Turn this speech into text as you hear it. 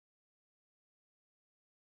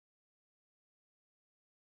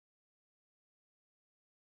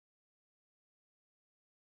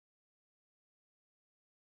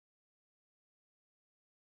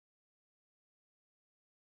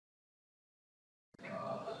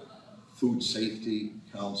Food Safety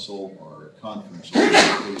Council or conference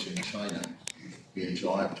in China in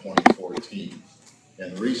July of 2014.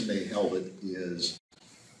 And the reason they held it is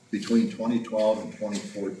between 2012 and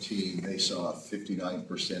 2014, they saw a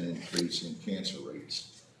 59% increase in cancer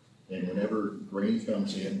rates. And whenever grain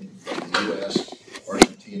comes in from the U.S.,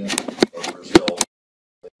 Argentina, or Brazil,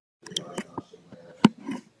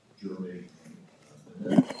 Germany, and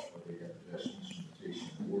where they have the best instrumentation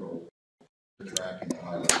in the world, they're tracking the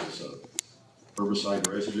high levels of herbicide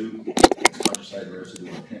residue, fungicide residue,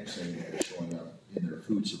 and hexane that are showing up in their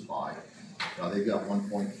food supply. Now they've got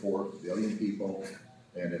 1.4 billion people,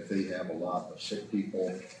 and if they have a lot of sick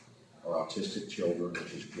people or autistic children,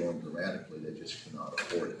 which is growing dramatically, they just cannot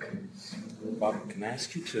afford it. Bob, can I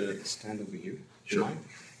ask you to stand over here? Sure.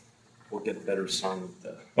 We'll get better sound with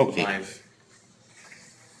the Okay. live.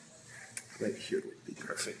 Right here would be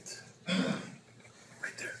perfect.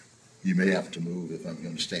 Right there. You may have to move if I'm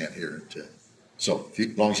going to stand here. So,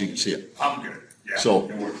 as long as you can see it. I'm good. Yeah. So,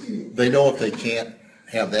 they know if they can't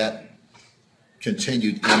have that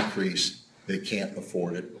continued increase, they can't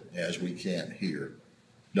afford it, as we can here.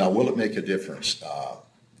 Now, will it make a difference?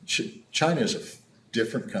 China is a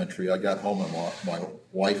different country. I got home and my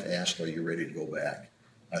wife asked, "Are you ready to go back?"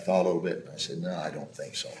 I thought a little bit, and I said, "No, I don't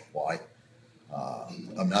think so." Why?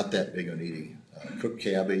 I'm not that big on eating cooked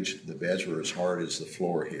cabbage. The beds were as hard as the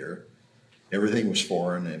floor here. Everything was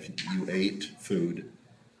foreign. If you ate food,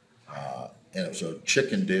 and it was a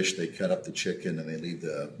chicken dish, they cut up the chicken and they leave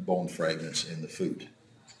the bone fragments in the food.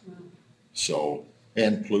 So,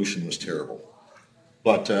 and pollution was terrible.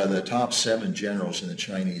 But the top 7 generals in the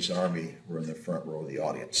Chinese army were in the front row of the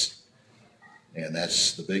audience. And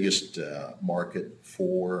that's the biggest market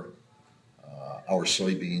for our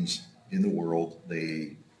soybeans in the world.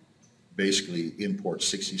 They basically import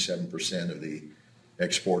 67% of the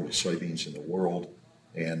exported soybeans in the world,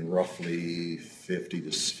 and roughly 50 to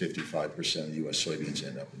 55% of the U.S. soybeans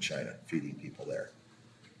end up in China, feeding people there.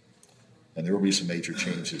 And there will be some major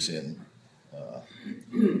changes in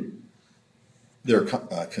their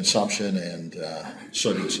consumption and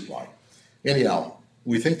soybean supply. Anyhow,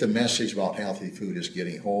 we think the message about healthy food is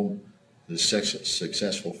getting home. The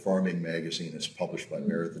Successful Farming magazine is published by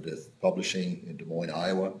Meredith Publishing in Des Moines,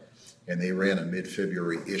 Iowa, and they ran a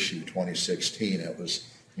mid-February issue 2016. It was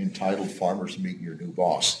entitled Farmers Meet Your New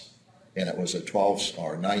Boss. And it was a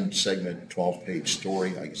 9-segment, 12-page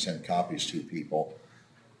story. I can send copies to people.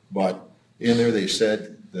 But in there they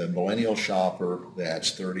said the millennial shopper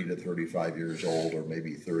that's 30 to 35 years old, or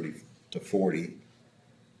maybe 30 to 40,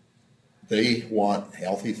 they want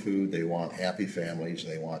healthy food, they want happy families,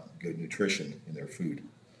 they want good nutrition in their food.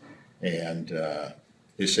 And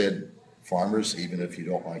they said farmers, even if you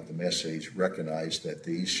don't like the message, recognize that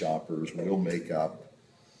these shoppers will make up,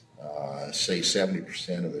 say,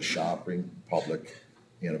 70% of the shopping public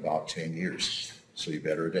in about 10 years. So you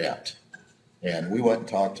better adapt. And we went and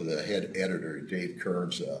talked to the head editor, Dave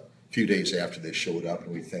Kearns, a few days after they showed up,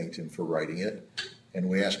 and we thanked him for writing it. And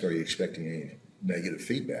we asked, "Are you expecting any negative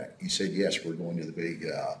feedback?" He said, "Yes, we're going to the big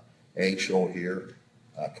ag show here,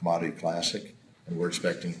 Commodity Classic, and we're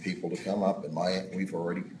expecting people to come up, and we've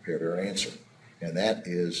already prepared our answer." And that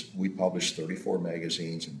is, we publish 34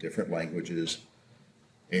 magazines in different languages,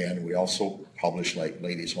 and we also publish like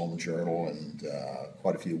Ladies' Home Journal and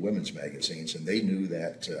quite a few women's magazines, and they knew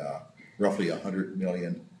that roughly 100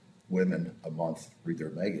 million women a month read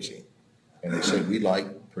their magazine. And they said, "We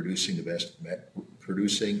like producing the best,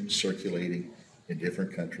 circulating in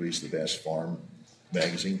different countries, the best farm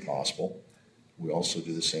magazine possible. We also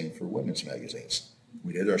do the same for women's magazines."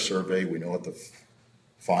 We did our survey. We know what the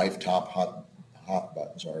 5 top hot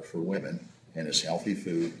buttons are for women, and it's healthy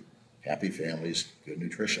food, happy families, good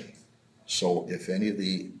nutrition. So if any of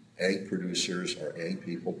the ag producers or ag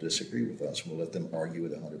people disagree with us, we'll let them argue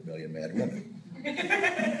with 100 million mad women.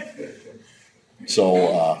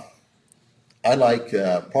 So I like,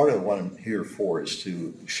 part of what I'm here for is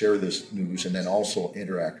to share this news and then also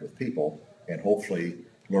interact with people and hopefully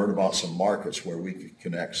learn about some markets where we could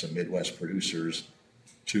connect some Midwest producers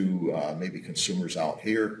to maybe consumers out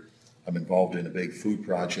here. I'm involved in a big food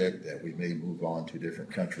project that we may move on to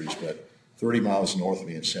different countries, but 30 miles north of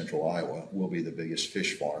me in central Iowa will be the biggest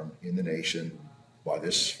fish farm in the nation by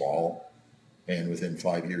this fall. And within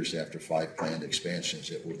 5 years, after 5 planned expansions,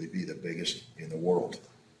 it will be the biggest in the world.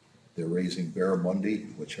 They're raising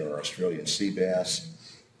barramundi, which are Australian sea bass.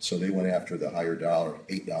 So they went after the higher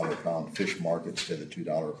 $8 a pound fish market instead of the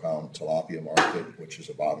 $2 a pound tilapia market, which is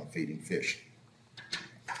a bottom-feeding fish.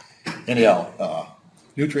 Anyhow,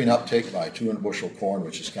 nutrient uptake by 200 bushel corn,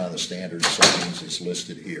 which is kind of the standard soybeans, is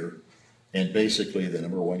listed here. And basically, the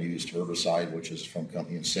number one used herbicide, which is from a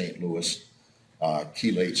company in St. Louis,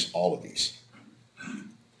 chelates all of these.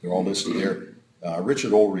 They're all listed there.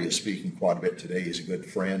 Richard Olry is speaking quite a bit today. He's a good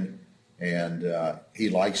friend, and he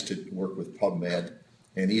likes to work with PubMed,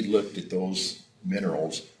 and he looked at those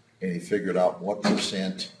minerals, and he figured out what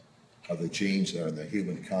percent of the genes that are in the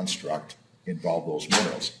human construct involve those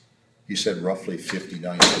minerals. He said roughly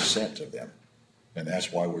 59% of them. And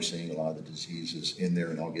that's why we're seeing a lot of the diseases in there,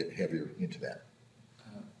 and I'll get heavier into that.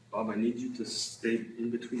 Bob, I need you to stay in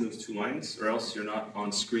between those two lines, or else you're not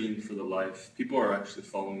on screen for the live. People are actually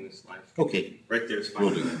following this live. Okay. Right there is fine.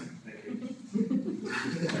 Will do.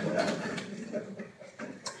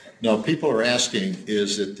 Now, people are asking,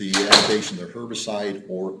 is it the application of the herbicide,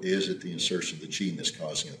 or is it the insertion of the gene that's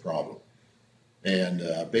causing the problem? And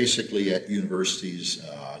basically at universities,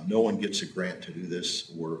 no one gets a grant to do this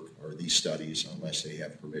work or these studies unless they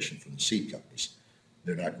have permission from the seed companies.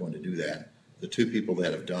 They're not going to do that. The two people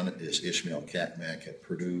that have done it is Ishmael Katmak at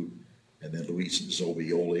Purdue, and then Luis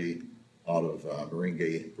Zobioli out of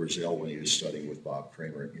Meringue, Brazil, when he was studying with Bob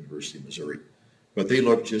Kramer at University of Missouri. But they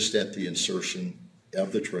looked just at the insertion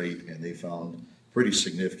of the trait, and they found pretty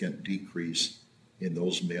significant decrease in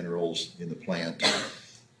those minerals in the plant.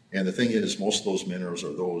 And the thing is, most of those minerals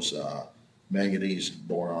are those manganese,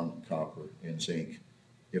 boron, copper, and zinc.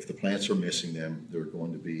 If the plants are missing them, they're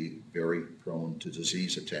going to be very prone to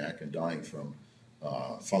disease attack and dying from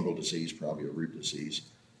fungal disease, probably a root disease.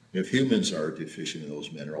 If humans are deficient in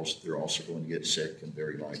those minerals, they're also going to get sick and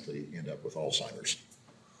very likely end up with Alzheimer's.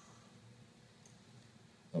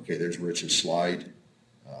 Okay, there's Rich's slide.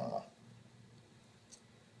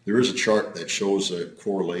 There is a chart that shows a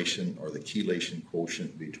correlation or the chelation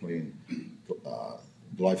quotient between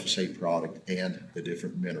glyphosate product and the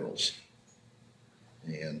different minerals.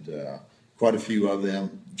 And quite a few of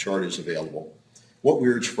them, the chart is available. What we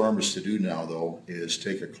urge farmers to do now, though, is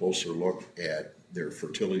take a closer look at their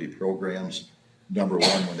fertility programs. Number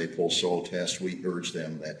one, when they pull soil tests, we urge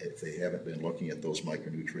them that if they haven't been looking at those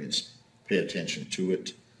micronutrients, pay attention to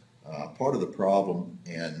it. Part of the problem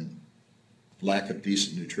and lack of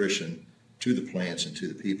decent nutrition to the plants and to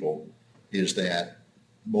the people is that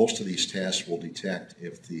most of these tests will detect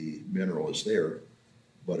if the mineral is there,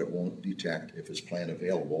 but it won't detect if it's plant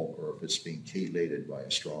available or if it's being chelated by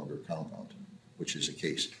a stronger compound, which is the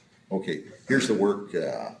case. Okay, here's the work.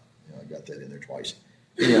 I got that in there twice.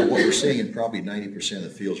 Yeah, what we're seeing in probably 90% of the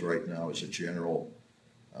fields right now is a general,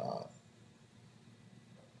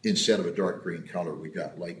 instead of a dark green color, we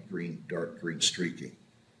got light green, dark green streaking.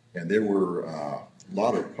 And there were a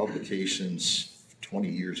lot of publications 20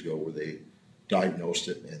 years ago where they diagnosed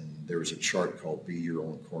it, and there was a chart called Be Your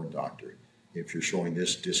Own Corn Doctor. If you're showing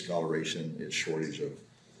this discoloration, it's shortage of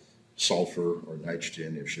sulfur or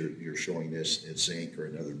nitrogen. If you're showing this, it's zinc or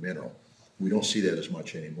another mineral. We don't see that as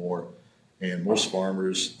much anymore. And most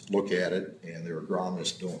farmers look at it, and their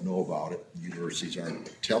agronomists don't know about it. Universities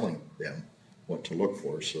aren't telling them what to look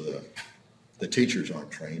for, so the teachers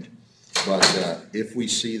aren't trained. But if we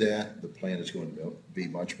see that, the plant is going to be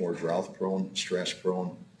much more drought-prone,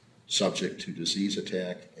 stress-prone, subject to disease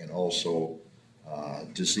attack, and also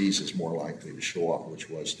disease is more likely to show up, which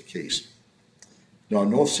was the case. Now, in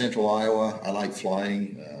north central Iowa, I like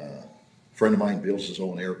flying. A friend of mine builds his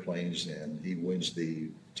own airplanes, and he wins the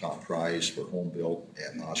top prize for home built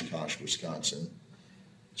at Oshkosh, Wisconsin.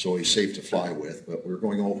 So he's safe to fly with. But we're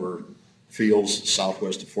going over fields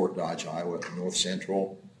southwest of Fort Dodge, Iowa, north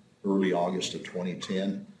central, early August of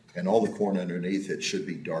 2010, and all the corn underneath it should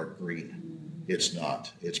be dark green. It's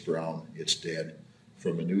not. It's brown. It's dead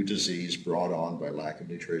from a new disease brought on by lack of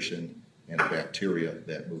nutrition and a bacteria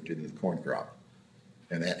that moved into the corn crop.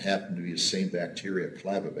 And that happened to be the same bacteria,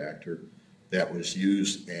 Clavibacter, that was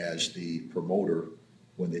used as the promoter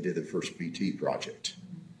when they did the first BT project.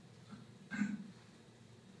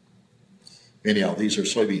 Anyhow, these are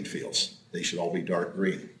soybean fields. They should all be dark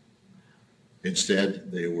green.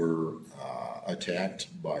 Instead, they were attacked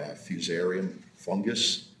by a fusarium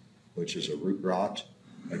fungus, which is a root rot,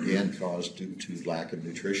 again caused due to lack of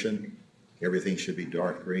nutrition. Everything should be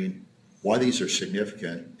dark green. Why these are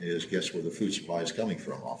significant is guess where the food supply is coming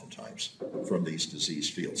from oftentimes, from these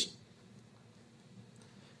diseased fields.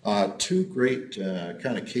 Two great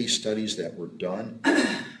kind of case studies that were done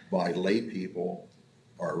by lay people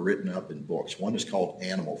are written up in books. One is called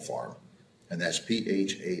Animal Farm, and that's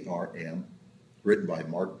P-H-A-R-M, written by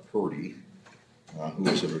Mark Purdy, who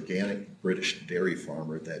was an organic British dairy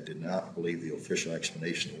farmer that did not believe the official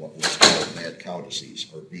explanation of what was called mad cow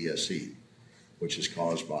disease, or BSE, which is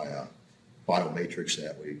caused by a biomatrix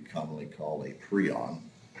that we commonly call a prion.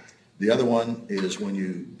 The other one is when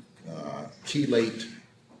you chelate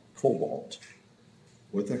cobalt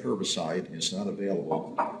with a herbicide and it's not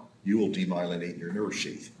available, you will demyelinate your nerve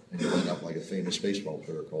sheath and you'll end up like a famous baseball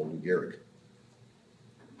player called Lou Gehrig.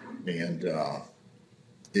 And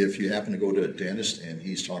if you happen to go to a dentist and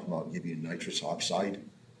he's talking about giving you nitrous oxide,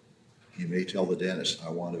 you may tell the dentist, I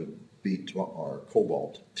want to beat our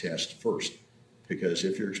cobalt test first, because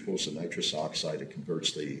if you're exposed to nitrous oxide, it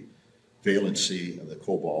converts the valency of the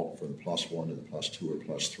cobalt from the +1 to the +2 or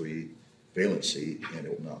 +3 valency, and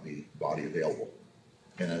it will not be body available.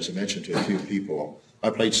 And as I mentioned to a few people, I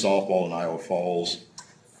played softball in Iowa Falls,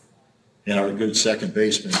 and our good second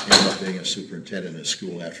baseman ended up being a superintendent in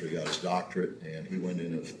school after he got his doctorate, and he went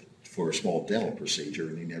in for a small dental procedure,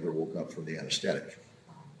 and he never woke up from the anesthetic.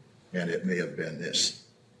 And it may have been this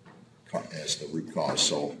as the root cause.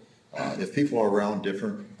 So if people are around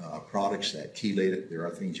different products that chelate it, there are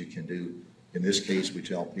things you can do. In this case, we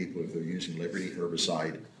tell people if they're using Liberty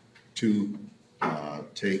herbicide to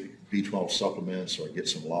take B12 supplements or get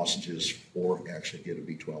some lozenges or actually get a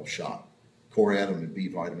B12 shot. Core atom and B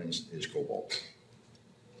vitamins is cobalt.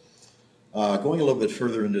 Going a little bit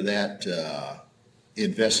further into that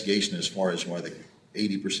investigation as far as why the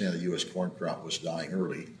 80% of the U.S. corn crop was dying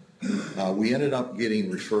early, we ended up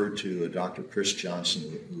getting referred to Dr. Chris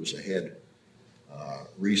Johnson, who was a head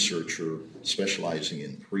researcher specializing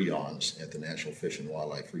in prions at the National Fish and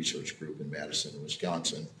Wildlife Research Group in Madison,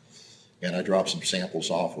 Wisconsin. And I dropped some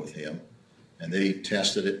samples off with him, and they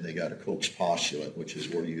tested it, and they got a Koch's postulate, which is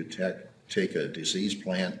where you take a diseased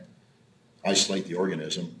plant, isolate the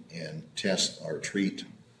organism, and test or treat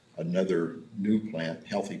another new plant,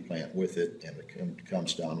 healthy plant with it, and it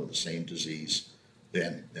comes down with the same disease.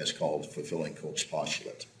 Then that's called fulfilling Koch's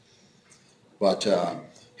postulate. But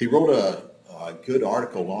he wrote a good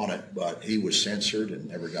article on it, but he was censored and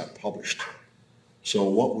never got published. So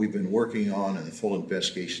what we've been working on, and the full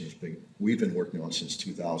investigation we've been working on since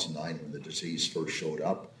 2009 when the disease first showed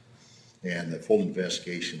up, and the full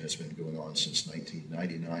investigation has been going on since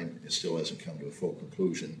 1999. It still hasn't come to a full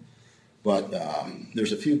conclusion. But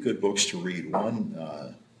there's a few good books to read.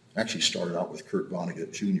 One actually started out with Kurt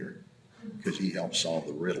Vonnegut Jr., because he helped solve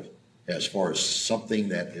the riddle as far as something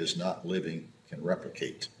that is not living can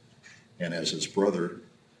replicate. And as his brother,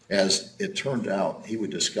 as it turned out, he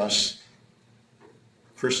would discuss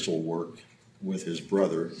crystal work with his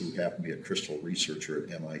brother, who happened to be a crystal researcher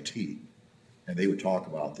at MIT. And they would talk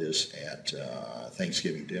about this at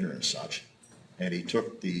Thanksgiving dinner and such. And he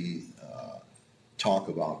took the talk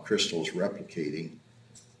about crystals replicating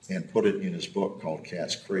and put it in his book called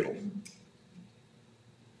Cat's Cradle.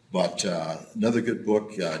 But another good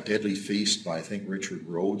book, Deadly Feast by, I think, Richard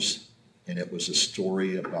Rhodes, and it was a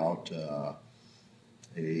story about a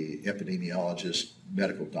epidemiologist,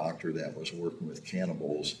 medical doctor that was working with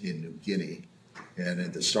cannibals in New Guinea. And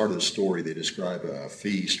at the start of the story, they describe a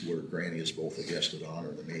feast where Granny is both a guest of honor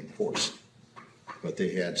and the main course. But they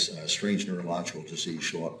had a strange neurological disease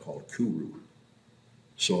show up called Kuru.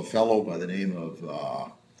 So a fellow by the name of,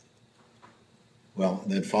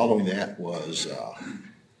 then following that was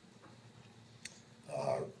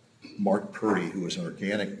Mark Purdy, who was an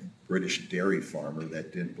organic British dairy farmer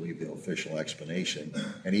that didn't believe the official explanation,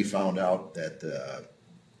 and he found out that the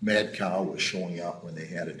mad cow was showing up when they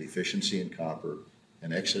had a deficiency in copper,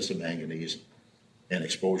 an excess of manganese, and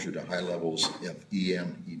exposure to high levels of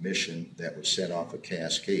EM emission that would set off a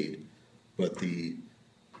cascade. But the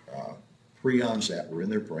prions that were in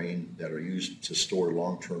their brain that are used to store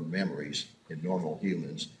long-term memories in normal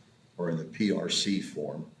humans are in the PRC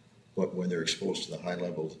form, but when they're exposed to the high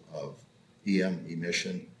levels of EM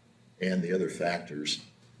emission and the other factors,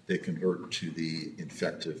 they convert to the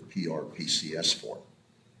infective PRPCS form.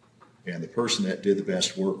 And the person that did the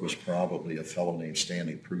best work was probably a fellow named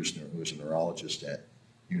Stanley Prusner, who was a neurologist at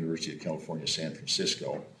University of California, San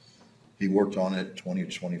Francisco. He worked on it 20 to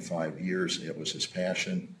 25 years. It was his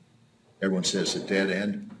passion. Everyone says a dead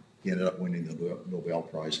end. He ended up winning the Nobel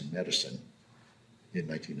Prize in Medicine in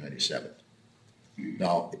 1997.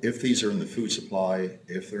 Now, if these are in the food supply,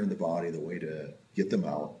 if they're in the body, the way to get them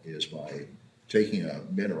out is by taking a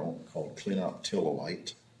mineral called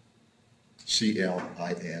clinoptilolite,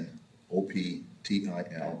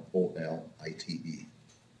 CLINOPTILOLITE.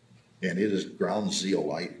 And it is ground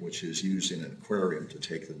zeolite, which is used in an aquarium to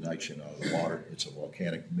take the nitrogen out of the water. It's a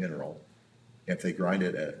volcanic mineral. If they grind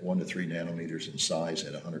it at 1 to 3 nanometers in size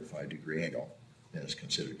at a 105-degree angle, then it's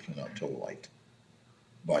considered clinoptilolite.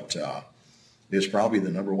 But it's probably the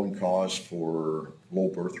 #1 cause for low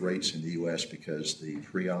birth rates in the U.S. because the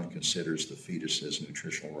prion considers the fetus as a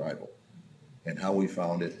nutritional rival. And how we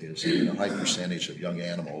found it is in a high percentage of young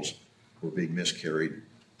animals were being miscarried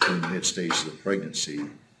in the mid stages of pregnancy.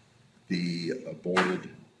 The aborted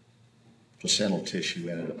placental tissue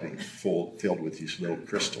ended up being filled with these little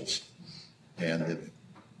crystals. And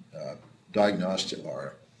the diagnostic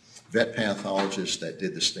or vet pathologists that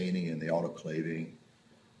did the staining and the autoclaving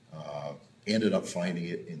ended up finding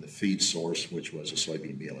it in the feed source, which was a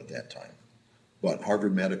soybean meal at that time. But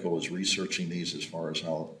Harvard Medical is researching these as far as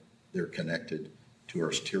how they're connected to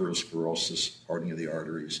arteriosclerosis, hardening of the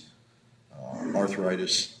arteries,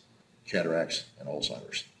 arthritis, cataracts, and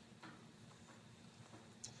Alzheimer's.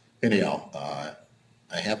 Anyhow,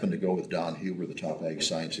 I happened to go with Don Huber, the top ag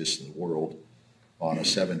scientist in the world, on a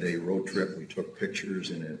 7-day road trip. We took pictures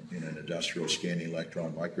in an industrial scanning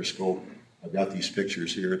electron microscope. I've got these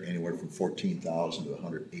pictures here, anywhere from 14,000 to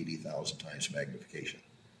 180,000 times magnification.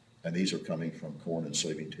 And these are coming from corn and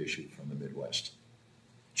soybean tissue from the Midwest.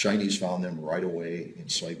 Chinese found them right away in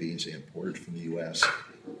soybeans they imported from the U.S.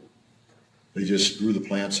 They just grew the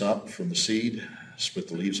plants up from the seed, split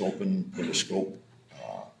the leaves open, put a scope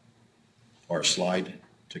or a slide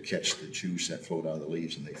to catch the juice that flowed out of the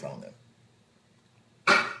leaves, and they found them.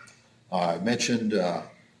 I mentioned,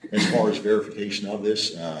 as far as verification of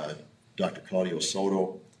this, Dr. Claudio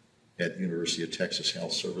Soto at the University of Texas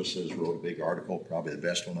Health Services wrote a big article, probably the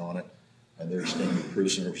best one on it, and they're staying with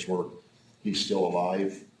prisoners' work. He's still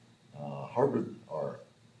alive. Harvard or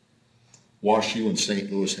WashU in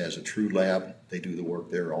St. Louis has a true lab. They do the work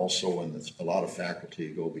there also, and a lot of faculty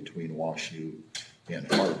go between WashU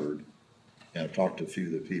and Harvard. And I've talked to a few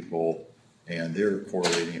of the people, and they're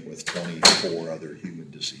correlating it with 24 other human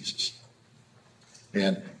diseases.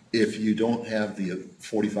 And if you don't have the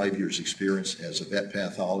 45 years experience as a vet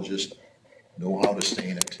pathologist, know how to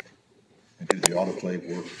stain it, and do the autoclave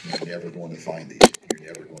work, you're never going to find these. You're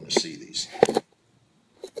never going to see these.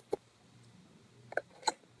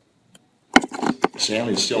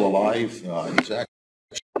 Stanley's still alive. He's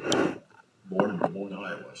actually born in Des Moines,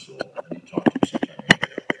 Iowa, so I need to talk to him sometime.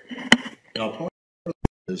 Now, part of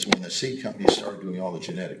it is when the seed companies started doing all the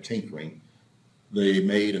genetic tinkering, they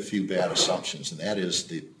made a few bad assumptions, and that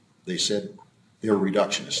is they said they were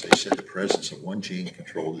reductionists. They said the presence of one gene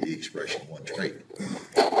controlled the expression of one trait.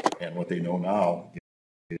 And what they know now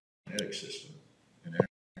is the genetic system. And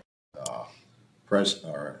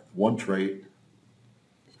one trait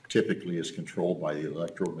typically is controlled by the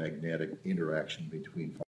electromagnetic interaction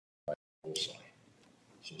between foci.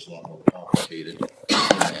 So it's a lot more complicated than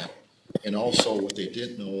that. And also what they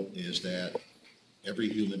didn't know is that every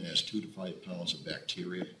human has 2 to 5 pounds of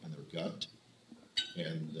bacteria in their gut.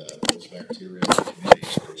 And those bacteria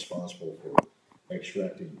committees are responsible for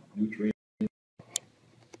extracting nutrients,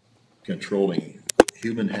 controlling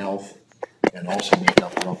human health, and also make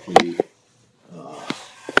up roughly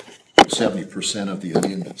 70% of the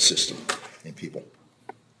immune system in people.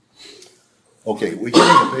 Okay, we can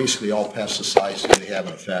look at basically all pesticides that they have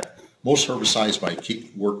an effect. Most herbicides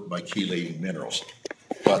work by chelating minerals.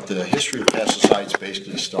 But the history of pesticides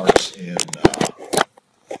basically starts in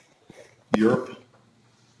Europe,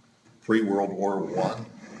 pre-World War I,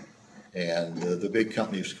 and the big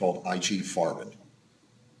company is called IG Farben.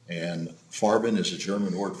 And Farben is a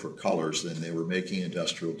German word for colors, and they were making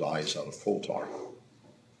industrial dyes out of coal tar.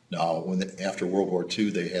 Now, after World War II,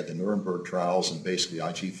 they had the Nuremberg trials, and basically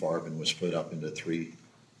IG Farben was split up into 3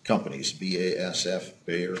 companies, BASF,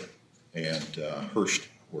 Bayer, and Hearst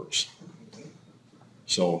Works.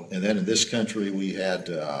 So, and then in this country, we had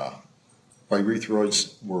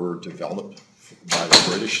pyrethroids were developed by the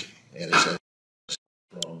British, and it's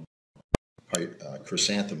from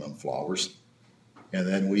chrysanthemum flowers. And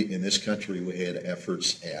then in this country, we had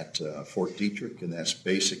efforts at Fort Detrick, and that's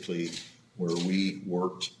basically where we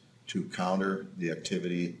worked to counter the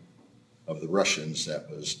activity of the Russians that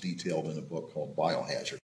was detailed in a book called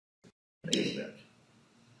Biohazard.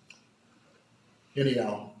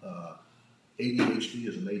 Anyhow, ADHD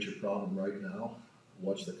is a major problem right now.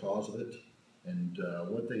 What's the cause of it? And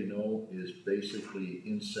what they know is basically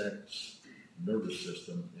insects' nervous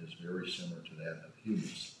system is very similar to that of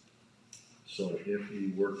humans. So if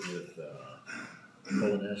we work with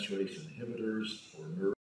cholinesterase inhibitors or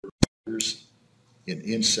nerve in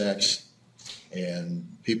insects, and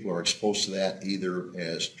people are exposed to that either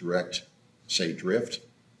as direct, say, drift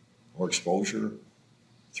or exposure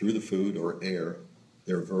through the food or air,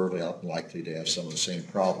 they're very likely to have some of the same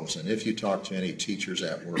problems. And if you talk to any teachers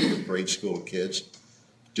that work with grade school kids,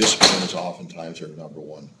 discipline is oftentimes their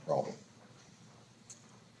 #1 problem.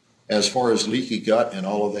 As far as leaky gut and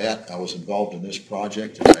all of that, I was involved in this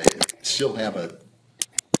project, and I still have a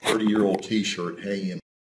 30-year-old T-shirt hanging in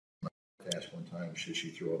my asked one time, should she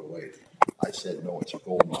throw it away? I said, no, it's a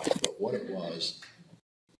gold mine. But what it was,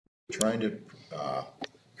 trying to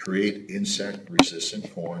create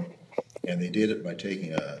insect-resistant corn And they did it by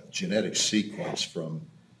taking a genetic sequence from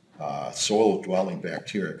soil-dwelling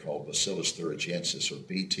bacteria called Bacillus thuringiensis, or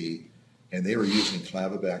BT, and they were using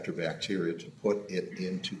Clavibacter bacteria to put it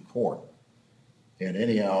into corn. And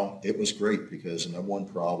anyhow, it was great because the number one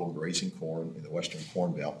problem raising corn in the Western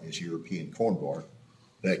Corn Belt is European corn borer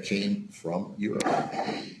that came from Europe,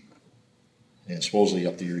 and supposedly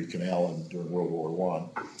up the Erie Canal and during World War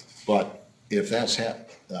I. But if that's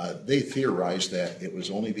they theorized that it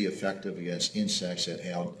was only be effective against insects that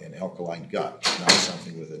had an alkaline gut, not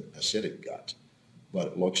something with an acidic gut. But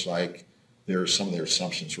it looks like some of their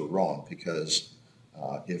assumptions were wrong, because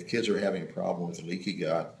if kids are having a problem with a leaky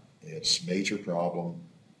gut, it's major problem,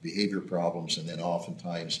 behavior problems, and then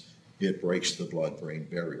oftentimes it breaks the blood-brain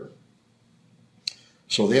barrier.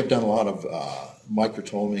 So they've done a lot of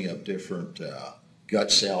microtoming of different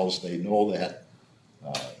gut cells. They know that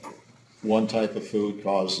one type of food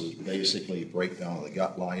causes basically breakdown of the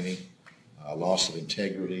gut lining, loss of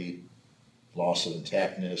integrity, loss of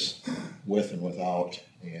intactness, with and without,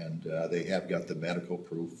 and they have got the medical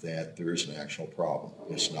proof that there is an actual problem.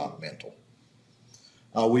 It's not mental.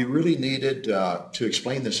 We really needed to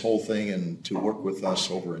explain this whole thing and to work with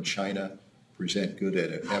us over in China, present good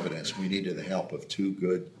evidence. We needed the help of two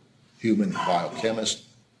good human biochemists.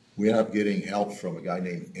 We ended up getting help from a guy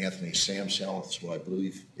named Anthony Samsell, who I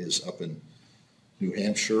believe is up in New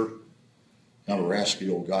Hampshire. Not a rascally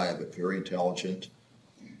old guy, but very intelligent.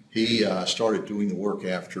 He started doing the work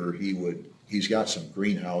after he's got some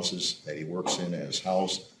greenhouses that he works in as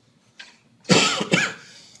house.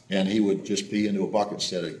 And he would just pee into a bucket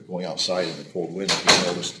instead of going outside in the cold winter. He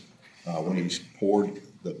noticed when he poured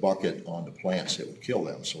the bucket on the plants, it would kill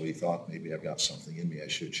them. So he thought, maybe I've got something in me I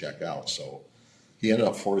should check out. So he ended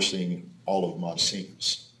up forcing all of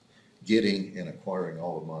Monsanto's, getting and acquiring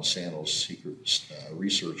all of Monsanto's secret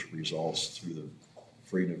research results through the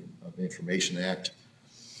Freedom of Information Act.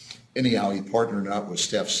 Anyhow, he partnered up with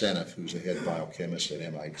Steph Seneff, who's a head biochemist at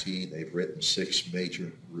MIT. They've written 6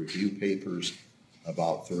 major review papers,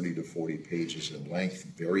 about 30 to 40 pages in length,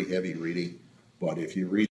 very heavy reading, but if you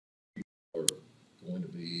read, you're going to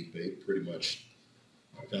be pretty much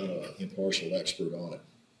kind of an impartial expert on it.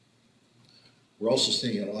 We're also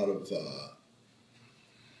seeing a lot of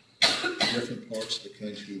different parts of the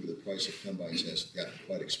country where the price of combines has gotten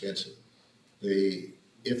quite expensive.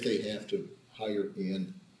 If they have to hire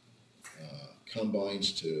in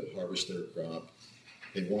combines to harvest their crop,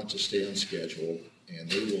 they want to stay on schedule, and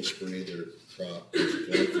they will spray their crop with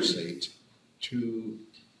glyphosate to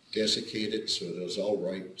desiccate it so it is all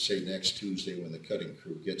right, say next Tuesday when the cutting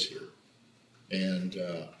crew gets here. And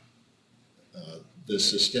the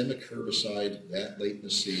systemic herbicide that late in the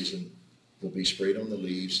season will be sprayed on the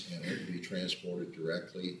leaves, and it will be transported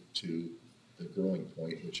directly to the growing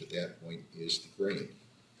point, which at that point is the grain.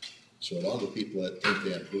 So a lot of the people that think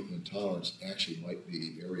they have gluten intolerance actually might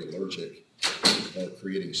be very allergic or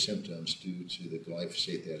creating symptoms due to the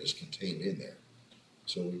glyphosate that is contained in there.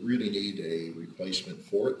 So we really need a replacement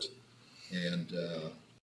for it, and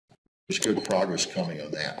there's good progress coming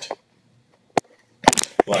on that.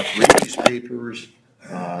 But read these papers.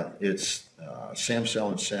 It's Samsell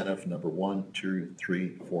and Seneff, number 1, 2, 3,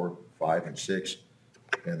 4, 5, and 6,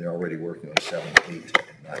 and they're already working on 7, 8, and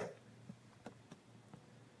 9.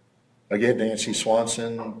 Again, Nancy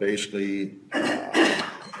Swanson basically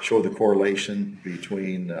showed the correlation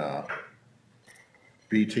between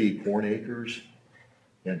BT corn acres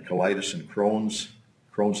and colitis and Crohn's.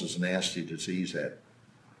 Crohn's is a nasty disease that,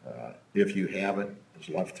 if you have it, is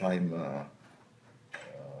a lifetime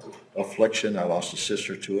affliction. I lost a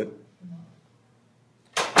sister to it.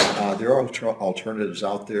 There are alternatives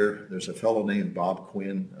out there. There's a fellow named Bob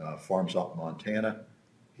Quinn, farms up in Montana.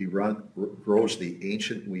 He grows the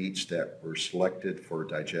ancient wheats that were selected for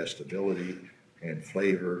digestibility and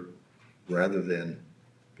flavor rather than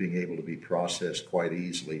being able to be processed quite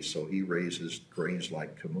easily. So he raises grains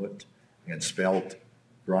like kamut and spelt,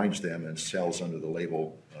 grinds them, and sells under the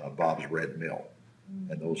label Bob's Red Mill.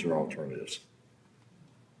 And those are alternatives.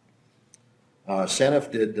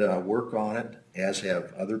 Seneff did work on it, as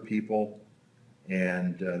have other people,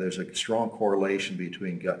 and there's a strong correlation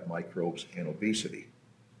between gut microbes and obesity.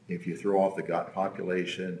 If you throw off the gut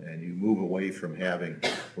population and you move away from having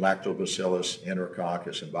lactobacillus,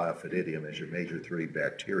 enterococcus, and bifidobacterium as your major 3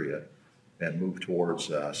 bacteria, and move towards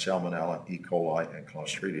salmonella, E. coli, and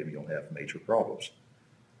clostridium, you'll have major problems.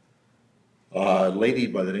 A lady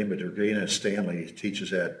by the name of Durgana Stanley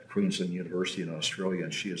teaches at Queensland University in Australia,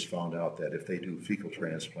 and she has found out that if they do fecal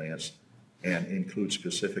transplants and include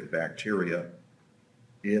specific bacteria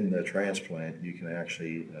in the transplant, you can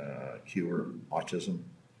actually cure autism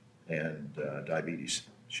and diabetes.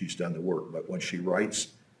 she's done the work. But when she writes,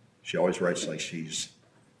 she always writes like she's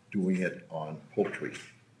doing it on poultry.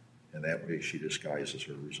 And that way she disguises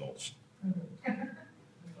her results.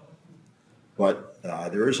 But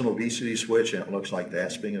there is an obesity switch, and it looks like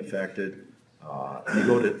that's being affected. You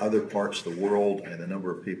go to other parts of the world, and the number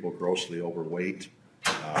of people grossly overweight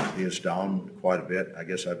is down quite a bit. I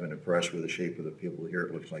guess I've been impressed with the shape of the people here.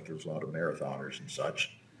 It looks like there's a lot of marathoners and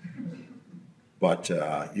such. But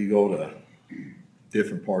you go to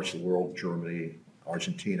different parts of the world, Germany,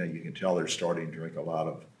 Argentina, you can tell they're starting to drink a lot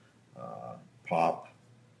of pop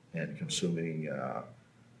and consuming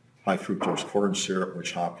high fructose corn syrup,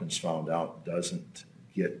 which Hopkins found out doesn't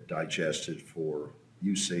get digested for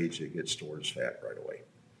usage. It gets stored as fat right away.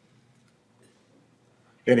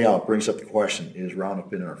 Anyhow, it brings up the question, is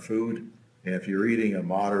Roundup in our food? And if you're eating a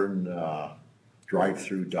modern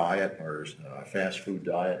drive-through diet or fast food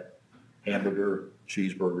diet, hamburger,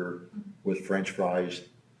 cheeseburger with French fries,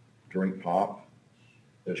 drink pop,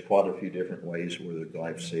 there's quite a few different ways where the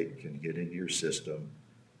glyphosate can get into your system,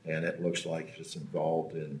 and it looks like it's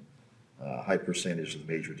involved in a high percentage of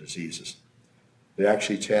the major diseases. They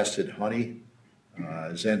actually tested honey,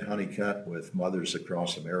 Zen Honeycut, with mothers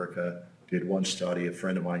across America. Did one study, a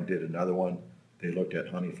friend of mine did another one. They looked at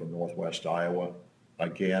honey from northwest Iowa.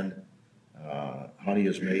 Again, honey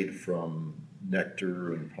is made from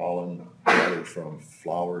nectar and pollen gathered from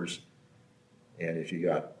flowers, and if you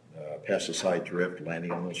got pesticide drift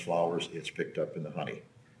landing on those flowers, it's picked up in the honey.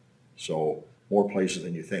 So more places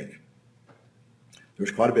than you think. There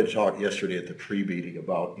was quite a bit of talk yesterday at the pre-meeting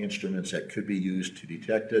about instruments that could be used to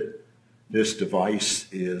detect it. This device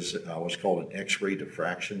is what's called an X-ray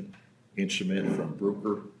diffraction instrument from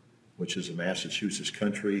Brewing, which is a Massachusetts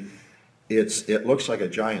country. It looks like a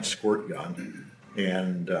giant squirt gun,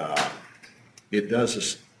 and it does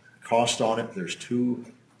this cost on it. There's two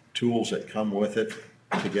tools that come with it.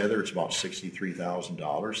 Together, it's about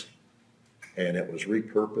 $63,000, and it was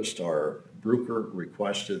repurposed. Our Brewing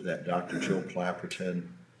requested that Dr. Jill Clapperton,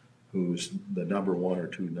 who's the number one or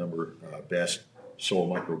two best soil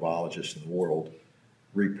microbiologist in the world,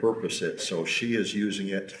 repurpose it. So she is using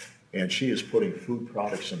it, and she is putting food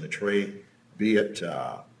products in the tray, be it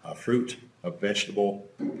a fruit, a vegetable,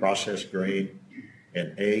 processed grain,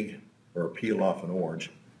 an egg, or a peel off an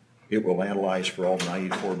orange. It will analyze for all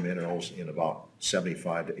 94 minerals in about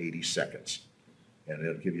 75 to 80 seconds, and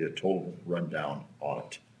it'll give you a total rundown on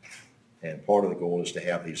it. And part of the goal is to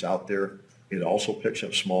have these out there. It also picks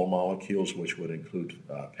up small molecules, which would include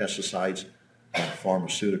pesticides and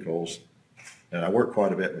pharmaceuticals. And I work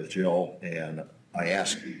quite a bit with Jill, and I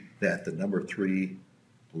asked that the number 3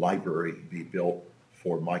 library be built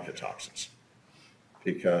for mycotoxins,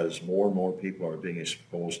 because more and more people are being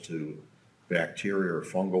exposed to bacteria or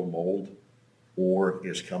fungal mold, or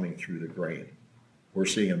is coming through the grain. We're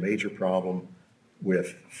seeing a major problem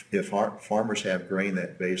with, if our farmers have grain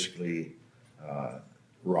that basically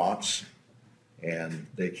rots and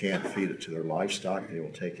they can't feed it to their livestock, they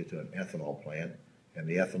will take it to an ethanol plant, and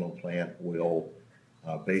the ethanol plant will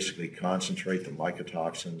basically concentrate the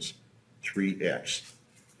mycotoxins 3x.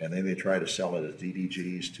 And then they try to sell it as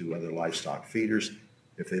DDGs to other livestock feeders.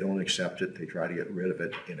 If they don't accept it, they try to get rid of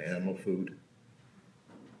it in animal food,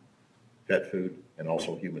 pet food, and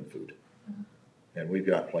also human food. And we've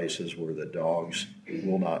got places where the dogs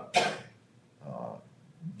will not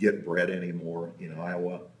get bred anymore in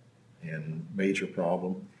Iowa, and major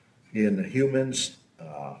problem. In humans,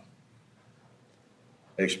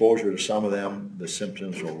 exposure to some of them, the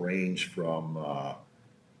symptoms will range from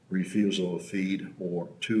refusal to feed or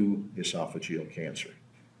to esophageal cancer.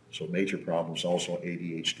 So major problems, also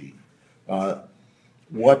ADHD.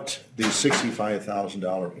 What the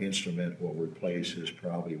 $65,000 instrument will replace is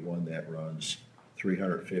probably one that runs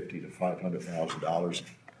 $350,000 to $500,000.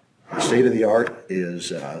 State of the art is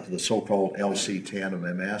the so-called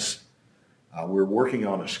LC10 MS. We're working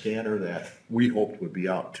on a scanner that we hoped would be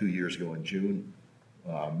out 2 years ago in June,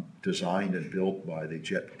 designed and built by the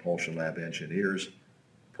Jet Propulsion Lab engineers.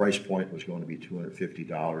 Price point was going to be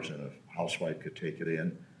 $250, and a housewife could take it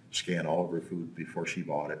in, scan all of her food before she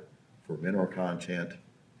bought it for mineral content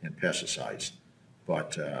and pesticides.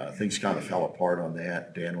 But things kind of fell apart on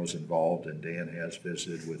that. Dan was involved, and Dan has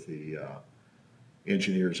visited with the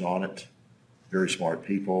engineers on it. Very smart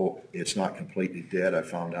people. It's not completely dead, I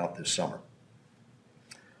found out this summer.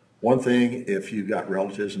 One thing, if you've got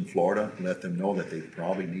relatives in Florida, let them know that they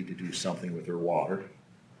probably need to do something with their water.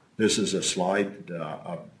 This is a slide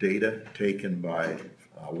of data taken by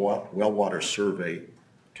a well water survey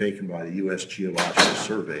taken by the U.S. Geological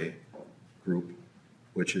Survey Group,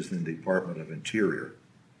 which is in the Department of Interior,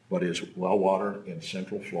 but is well water in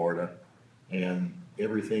Central Florida. And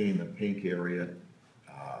everything in the pink area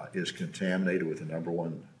is contaminated with the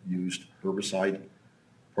 #1 used herbicide,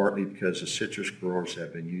 partly because the citrus growers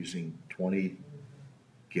have been using 20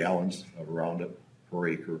 gallons of Roundup per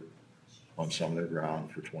acre on some of their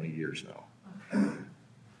ground for 20 years now.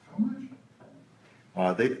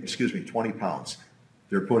 20 pounds.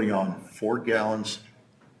 They're putting on 4 gallons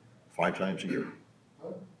 5 times a year.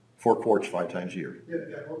 4 quarts 5 times a year.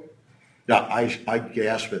 Now, I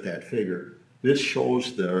gasp at that figure. This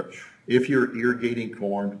shows if you're irrigating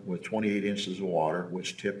corn with 28 inches of water,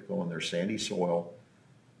 which is typical in their sandy soil,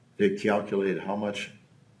 they calculated how much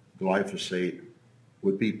glyphosate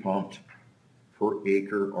would be pumped per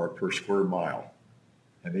acre or per square mile.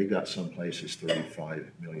 And they've got some places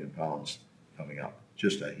 35 million pounds coming up.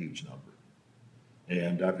 Just a huge number.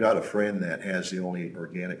 And I've got a friend that has the only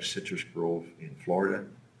organic citrus grove in Florida.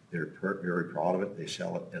 They're very proud of it. They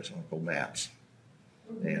sell it as Uncle Matt's.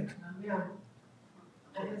 And yeah,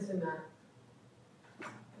 I can see that.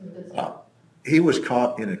 He was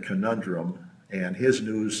caught in a conundrum, and his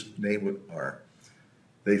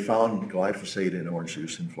they found glyphosate in orange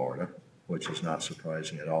juice in Florida, which is not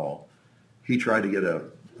surprising at all. He tried to get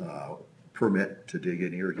a permit to dig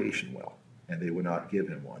an irrigation well, and they would not give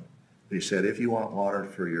him one. They said, if you want water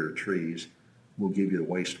for your trees, we'll give you the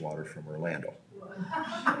wastewater from Orlando.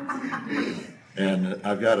 And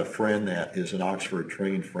I've got a friend that is an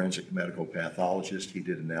Oxford-trained forensic medical pathologist. He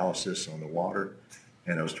did analysis on the water,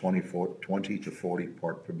 and it was 20 to 40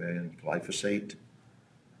 part per million glyphosate,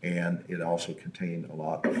 and it also contained a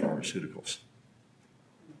lot of pharmaceuticals.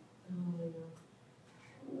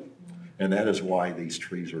 And that is why these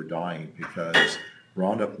trees are dying, because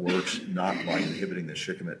Roundup works not by inhibiting the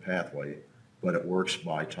shikimate pathway, but it works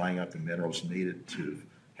by tying up the minerals needed to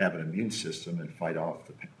have an immune system and fight off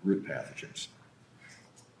the root pathogens.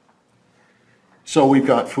 So we've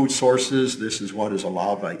got food sources. This is what is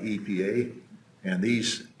allowed by EPA, and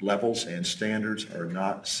these levels and standards are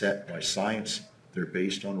not set by science. They're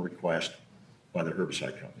based on request by the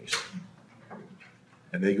herbicide companies.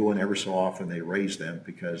 And they go in every so often, they raise them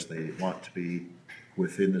because they want to be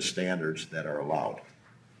within the standards that are allowed.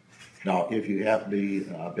 Now, if you have the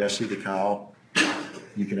Bessie the cow,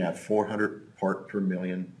 you can have 400 part per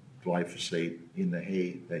million glyphosate in the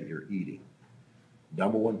hay that you're eating.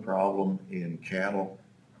 #1 problem in cattle,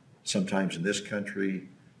 sometimes in this country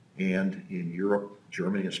and in Europe,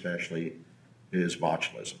 Germany especially, is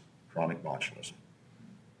botulism, chronic botulism.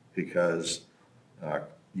 Because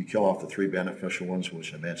you kill off the 3 beneficial ones,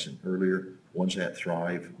 which I mentioned earlier. Ones that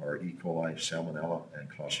thrive are E. coli, Salmonella, and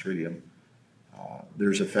Clostridium.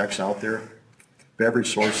 There's effects out there.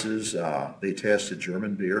 Beverage sources, they tested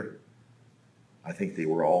German beer. I think they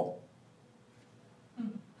were all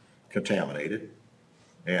contaminated.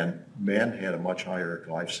 And men had a much higher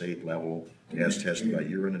glyphosate level as tested by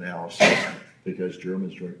urine analysis because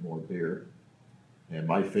Germans drink more beer. And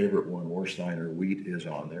my favorite one, Warsteiner wheat, is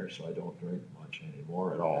on there, so I don't drink much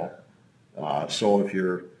anymore at all. So if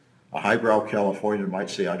you're a highbrow Californian, might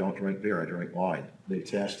say, I don't drink beer, I drink wine. They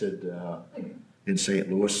tested in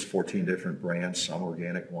St. Louis 14 different brands, some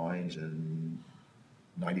organic wines, and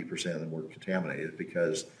 90% of them were contaminated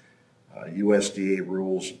because USDA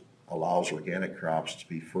rules allows organic crops to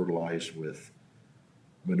be fertilized with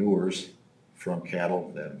manures from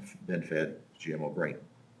cattle that have been fed GMO grain.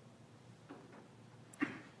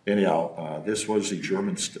 Anyhow, this was a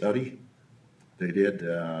German study. They did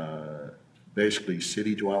basically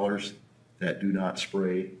city dwellers that do not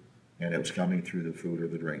spray, and it was coming through the food or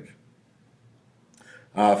the drink.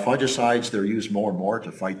 Fungicides, they're used more and more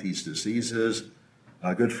to fight these diseases.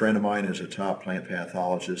 A good friend of mine is a top plant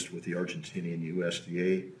pathologist with the Argentinian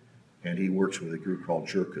USDA, and he works with a group called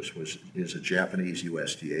Jerkus, which is a Japanese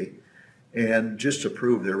USDA. And just to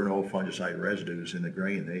prove there were no fungicide residues in the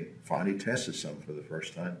grain, they finally tested some for the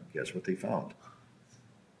first time. Guess what they found?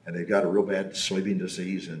 And they've got a real bad soybean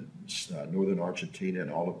disease in northern Argentina and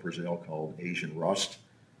all of Brazil called Asian rust.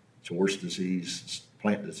 It's the worst disease,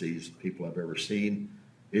 plant disease people have ever seen.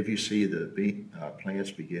 If you see the plants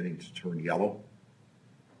beginning to turn yellow,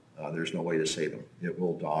 there's no way to save them. It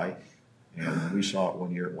will die. And we saw it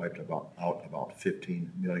one year, it wiped out about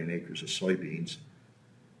 15 million acres of soybeans.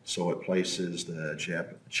 So it places the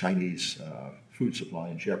Chinese food supply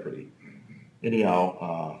in jeopardy.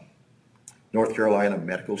 Anyhow, North Carolina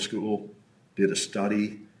Medical School did a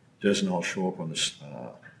study. Doesn't all show up on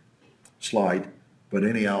the slide, but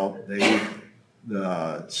anyhow,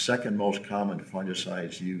 the second most common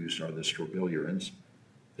fungicides used are the strobilurins.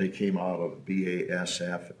 They came out of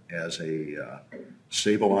BASF as a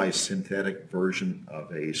stabilized synthetic version of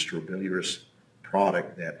a strobilurous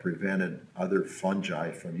product that prevented other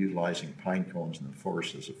fungi from utilizing pine cones in the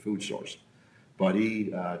forest as a food source. But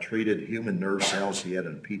he treated human nerve cells he had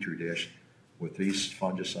in a petri dish with these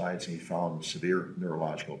fungicides, and he found severe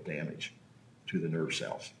neurological damage to the nerve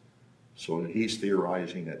cells. So he's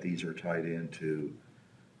theorizing that these are tied into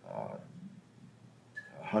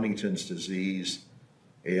Huntington's disease,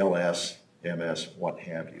 ALS, MS, what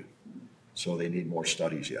have you. So they need more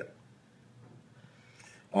studies yet.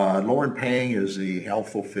 Lauren Pang is the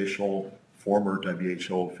health official, former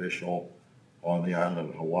WHO official on the island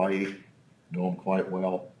of Hawaii. Know him quite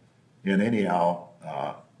well. And anyhow,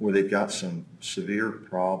 where they've got some severe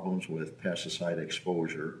problems with pesticide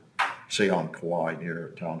exposure, say on Kauai near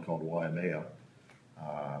a town called Waimea,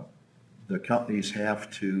 the companies have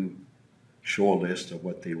to show a list of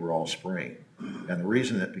what they were all spraying. And the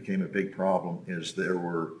reason that became a big problem is there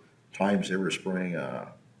were times they were spraying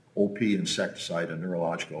OP insecticide, a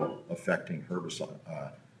neurological affecting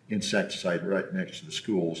herbicide, insecticide right next to the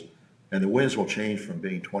schools. And the winds will change from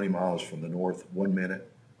being 20 miles from the north 1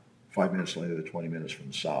 minute, 5 minutes later to 20 minutes from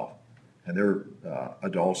the south. And there are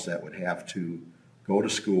adults that would have to go to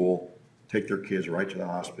school, take their kids right to the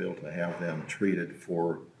hospital to have them treated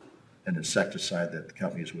for an insecticide that the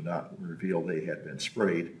companies would not reveal they had been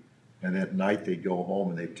sprayed. And at night they'd go home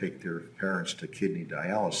and they'd take their parents to kidney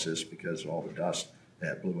dialysis because of all the dust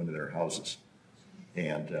that blew into their houses.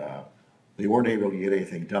 And they weren't able to get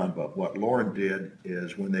anything done. But what Lauren did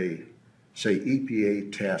is when they say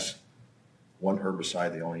EPA tests one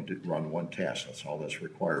herbicide, they only run one test. That's all that's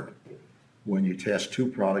required. When you test two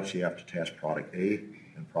products, you have to test product A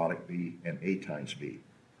and product B and A times B.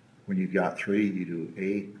 When you've got three, you do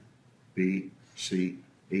A, B, C,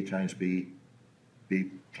 A times B,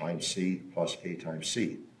 B times C plus A times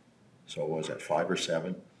C. So was that 5 or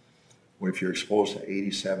 7? Well, if you're exposed to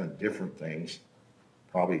 87 different things,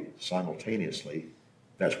 probably simultaneously,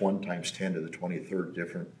 that's 1 times 10 to the 23rd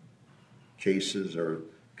different cases or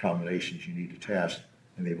combinations you need to test,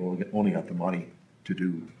 and they've only got the money to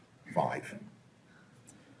do 5.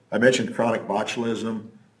 I mentioned chronic botulism,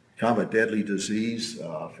 kind of a deadly disease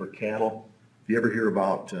for cattle. If you ever hear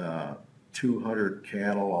about 200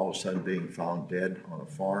 cattle all of a sudden being found dead on a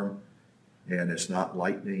farm, and it's not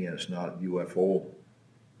lightning and it's not UFO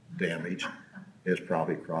damage, it's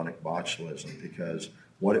probably chronic botulism, because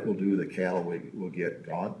what it will do, the cattle will get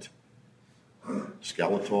gaunt,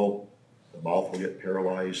 skeletal, the mouth will get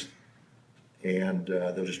paralyzed, and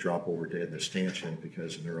they'll just drop over dead in the stanchion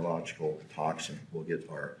because the neurological toxin will get,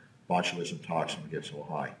 or botulism toxin will get so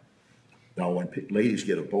high. Now, when ladies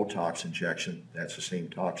get a Botox injection, that's the same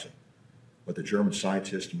toxin. What the German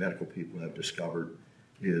scientists and medical people have discovered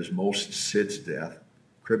is most SIDS death,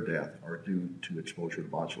 crib death, are due to exposure to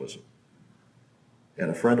botulism. And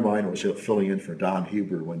a friend of mine was filling in for Don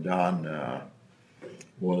Huber when Don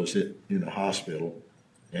was in the hospital,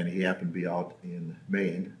 and he happened to be out in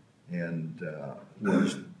Maine and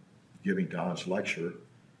was giving Don's lecture.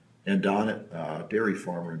 And Don, a dairy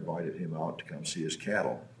farmer, invited him out to come see his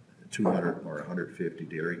cattle, 200 or 150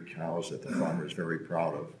 dairy cows that the farmer is very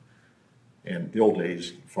proud of. And the old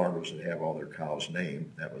days, farmers would have all their cows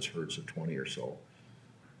named. That was herds of 20 or so.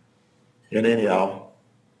 And anyhow,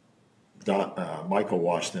 Michael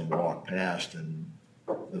watched them walk past, and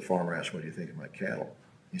the farmer asked, "What do you think of my cattle?"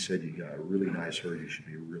 He said, "You got a really nice herd. You should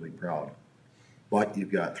be really proud. But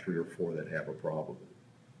you've got 3 or 4 that have a problem."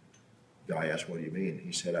 The guy asked, "What do you mean?"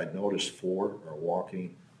 He said, "I noticed 4 are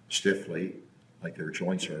walking stiffly, like their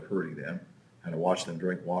joints are hurting them, and I watched them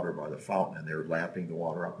drink water by the fountain, and they're lapping the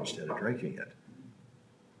water up instead of drinking it."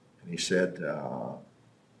 And he said,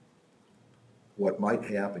 "What might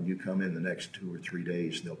happen, you come in the next 2 or 3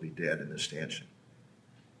 days, they'll be dead in the stanchion."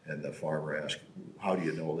 And the farmer asked, "How do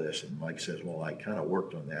you know this?" And Mike says, "Well, I kind of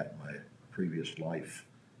worked on that in my previous life,"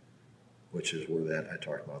 which is where that I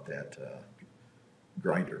talked about that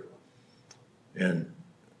grinder. And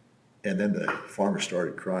then the farmer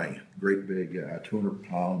started crying. Great big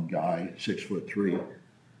 200-pound guy, 6'3".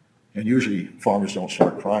 And usually farmers don't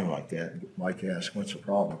start crying like that. And Mike asked, "What's the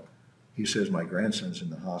problem?" He says, "My grandson's in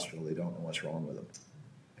the hospital. They don't know what's wrong with him.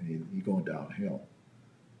 And he's going downhill."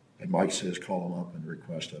 And Mike says, "Call him up and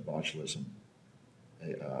request a botulism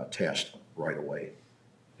test right away."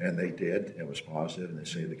 And they did. It was positive, and they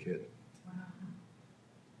saved the kid.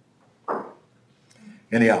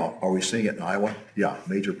 Anyhow, are we seeing it in Iowa? Yeah,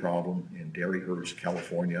 major problem in dairy herds,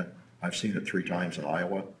 California. I've seen it 3 times in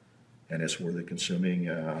Iowa, and it's where they're consuming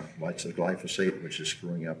lots of glyphosate, which is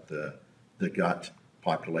screwing up the gut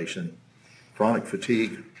population. Chronic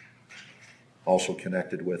fatigue, also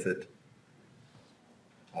connected with it.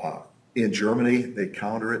 In Germany, they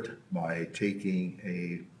counter it by taking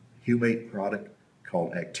a humate product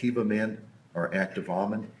called Activamin or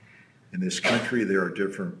Activamin. In this country, there are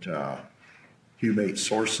different humate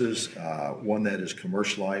sources. One that is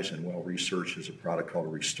commercialized and well-researched is a product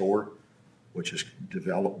called Restore, which is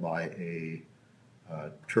developed by a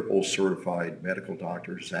triple certified medical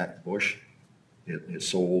doctor, Zach Bush. It's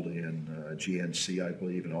sold in GNC, I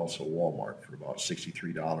believe, and also Walmart for about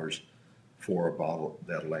 $63 for a bottle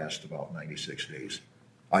that lasts about 96 days.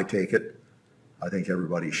 I take it. I think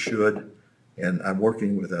everybody should. And I'm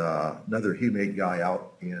working with another humate guy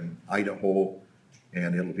out in Idaho,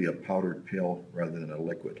 and it'll be a powdered pill rather than a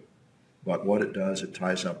liquid. But what it does, it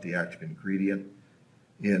ties up the active ingredient.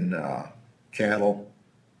 In cattle,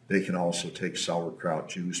 they can also take sauerkraut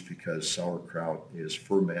juice because sauerkraut is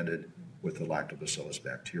fermented with the lactobacillus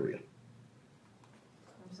bacteria.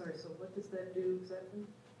 I'm sorry, so what does that do exactly?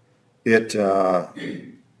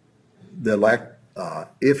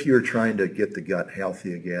 If you're trying to get the gut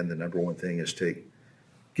healthy again, the number one thing is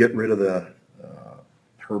get rid of the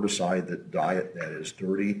herbicide diet that is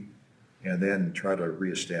dirty, and then try to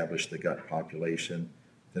reestablish the gut population.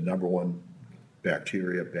 The number one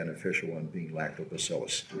bacteria, beneficial one, being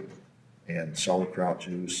lactobacillus. And sauerkraut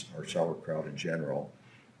juice, or sauerkraut in general,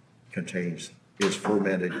 is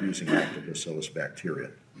fermented using lactobacillus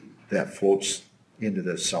bacteria that floats into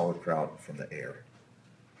the sauerkraut from the air.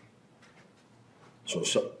 What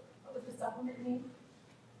was the supplement name?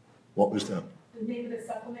 What was the The name of the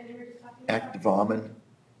supplement you were just talking about? Activamin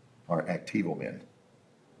or Activamin?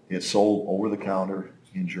 It's sold over the counter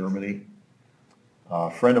in Germany. A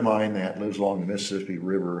friend of mine that lives along the Mississippi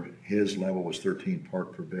River, his level was 13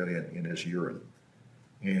 part per billion in his urine.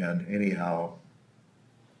 And anyhow,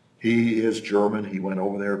 he is German. He went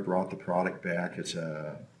over there, brought the product back. It's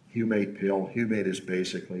a humate pill. Humate is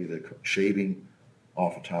basically the shaving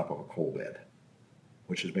off the top of a coal bed,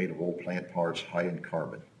 which is made of old plant parts, high in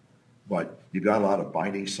carbon. But you've got a lot of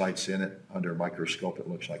binding sites in it. Under a microscope, it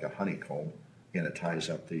looks like a honeycomb, and it ties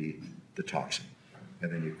up the toxin,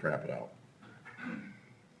 and then you crap it out.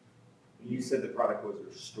 You said the product was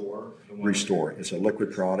Restore? Restore. It's a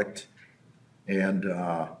liquid product, and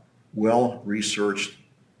well researched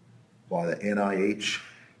by the NIH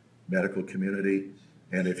medical community.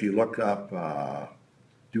 And if you look up,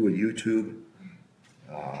 do a YouTube,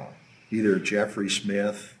 either Jeffrey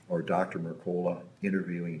Smith or Dr. Mercola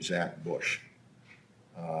interviewing Zach Bush.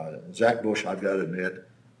 Zach Bush, I've got to admit,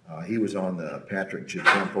 he was on the Patrick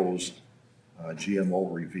Giatempo's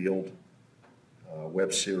GMO Revealed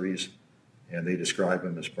web series, and they describe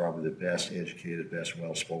him as probably the best educated, best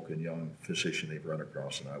well-spoken young physician they've run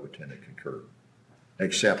across, and I would tend to concur.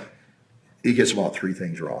 Except he gets about 3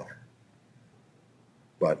 things wrong,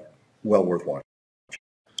 but well worth watching.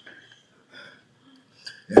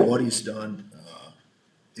 And what he's done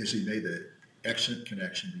is he made the excellent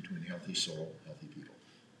connection between healthy soil, healthy people.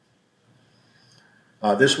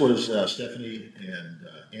 This was Stephanie and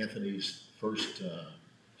Anthony's first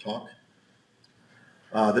talk.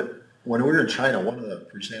 When we were in China, one of the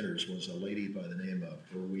presenters was a lady by the name of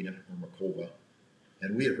Brewing or Makova,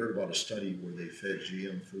 and we had heard about a study where they fed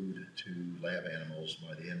GM food to lab animals.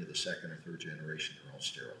 By the end of the 2nd or 3rd generation, they're all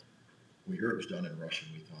sterile. We heard it was done in Russia,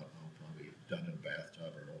 and we thought, oh, probably done in a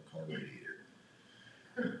bathtub or an old car radiator.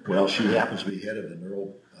 Well, she happens to be head of the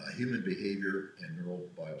Human Behavior and Neural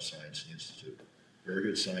Bioscience Institute. Very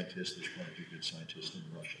good scientist. There's quite a few good scientists in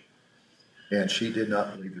Russia. And she did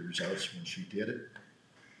not believe the results when she did it.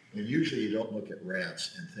 And usually you don't look at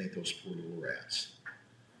rats and think those poor little rats.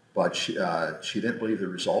 But she didn't believe the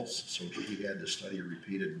results, so she had the study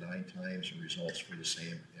repeated 9 times, and results were the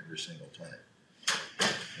same every single time.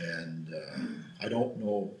 And I don't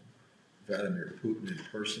know Vladimir Putin in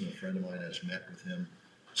person. A friend of mine has met with him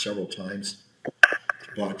several times.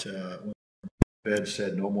 But when Fed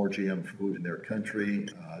said no more GM food in their country,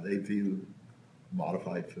 they view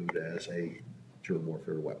modified food as a germ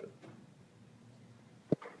warfare weapon,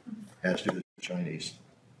 as do the Chinese.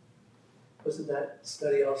 Wasn't that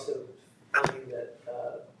study also finding that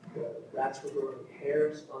the rats were growing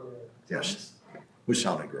hairs on their tongues? Yes, which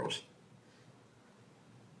sounded gross.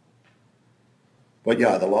 But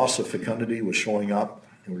yeah, the loss of fecundity was showing up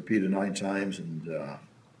and repeated 9 times. And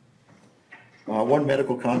one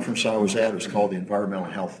medical conference I was at was called the Environmental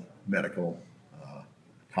Health Medical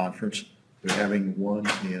Conference. They're having one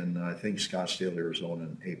in, I think, Scottsdale, Arizona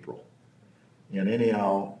in April. And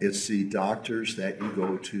anyhow, it's the doctors that you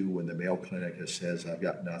go to when the Mayo Clinic says, I've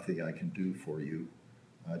got nothing I can do for you.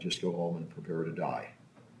 Just go home and prepare to die.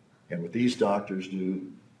 And what these doctors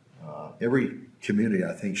do, every community,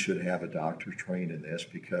 I think, should have a doctor trained in this,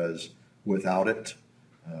 because without it,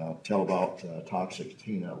 tell about toxic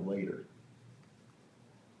Tina later.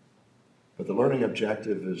 But the learning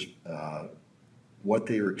objective is what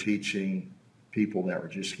they were teaching people that were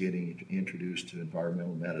just getting introduced to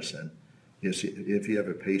environmental medicine is if you have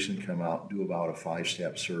a patient come out, do about a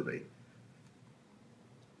 5-step survey.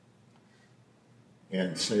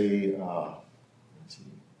 And say, let's see,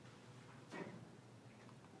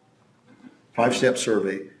 5-step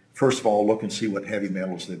survey. First of all, look and see what heavy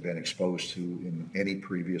metals they've been exposed to in any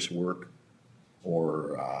previous work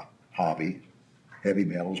or hobby, heavy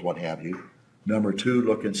metals, what have you. Number 2,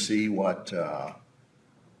 look and see what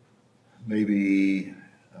maybe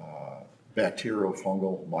bacterial,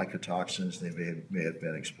 fungal, mycotoxins they may have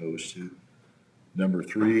been exposed to. Number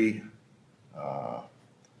 3,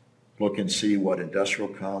 look and see what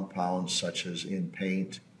industrial compounds such as in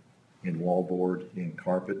paint, in wallboard, in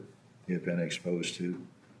carpet they've been exposed to.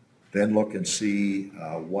 Then look and see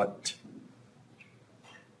what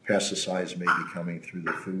pesticides may be coming through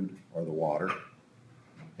the food or the water.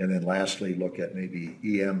 And then lastly, look at maybe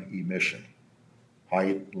EM emission.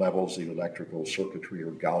 High levels of electrical circuitry or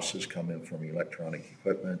gases coming from electronic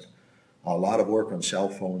equipment. A lot of work on cell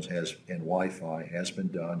phones and Wi-Fi has been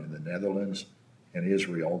done in the Netherlands and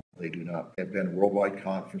Israel. They do not have been worldwide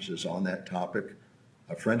conferences on that topic.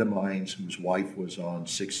 A friend of mine whose wife was on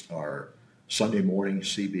Sunday morning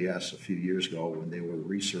CBS a few years ago when they were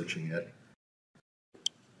researching it,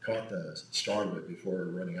 caught the start of it before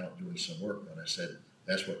running out and doing some work. And I said,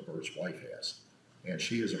 that's what Bert's wife has. And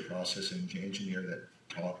she is a processing engineer that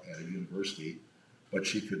taught at a university, but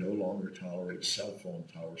she could no longer tolerate cell phone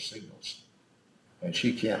tower signals. And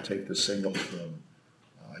she can't take the signals from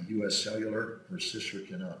U.S. Cellular. Her sister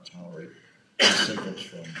cannot tolerate the signals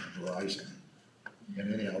from Verizon.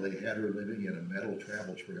 And anyhow, they had her living in a metal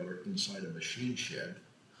travel trailer inside a machine shed,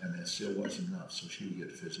 and that still wasn't enough, so she would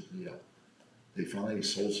get physically ill. They finally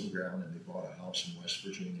sold some ground and they bought a house in West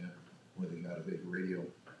Virginia where they got a big radio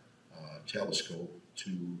telescope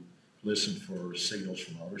to listen for signals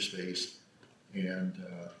from outer space. And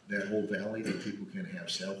that whole valley, the people can have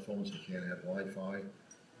cell phones, they can't have Wi-Fi.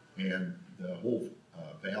 And the whole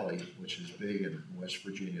valley, which is big in West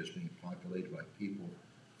Virginia, is being populated by people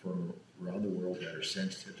from around the world that are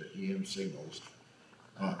sensitive to EM signals.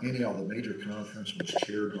 Anyhow, the major conference was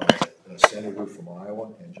chaired by a senator from Iowa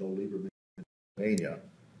and Joe Lieberman from Pennsylvania.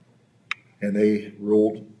 And they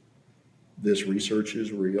ruled this research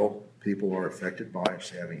is real. People are affected by it, it's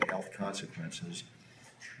having health consequences.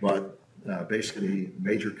 But basically,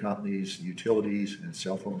 major companies, utilities, and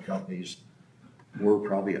cell phone companies were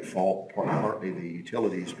probably at fault, partly the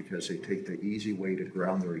utilities, because they take the easy way to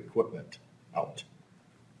ground their equipment out.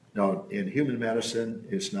 Now, in human medicine,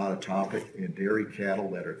 it's not a topic. In dairy cattle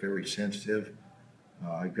that are very sensitive,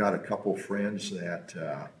 I've got a couple friends that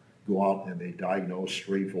go out and they diagnose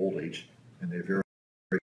stray voltage, and they're very,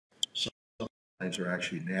 some lines are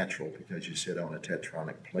actually natural because you sit on a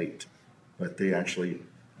tetronic plate, but they actually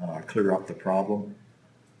clear up the problem.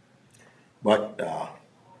 But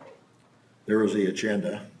there is the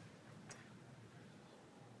agenda.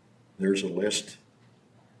 There's a list.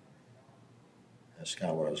 That's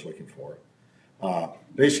kind of what I was looking for.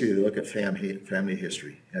 Basically, they look at family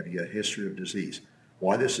history. Have you a history of disease?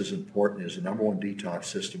 Why this is important is the number one detox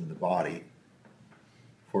system in the body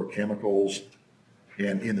for chemicals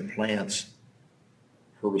and in the plants,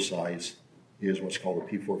 herbicides, is what's called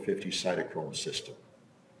the P450 cytochrome system.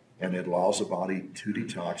 And it allows the body to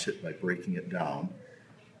detox it by breaking it down.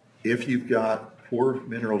 If you've got poor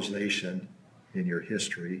mineralization in your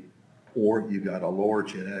history, or you've got a lower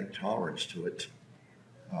genetic tolerance to it,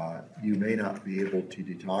 you may not be able to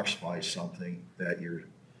detoxify something that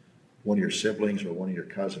one of your siblings or one of your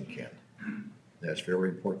cousins can. That's very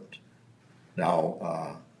important.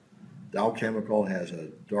 Now, Dow Chemical has a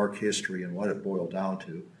dark history, and what it boiled down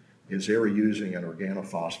to is they were using an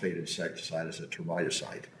organophosphate insecticide as a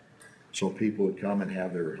termiticide. So people would come and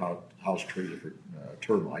have their house treated for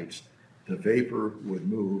termites. The vapor would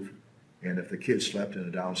move, and if the kids slept in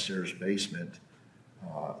a downstairs basement,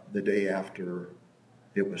 the day after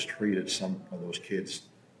it was treated, some of those kids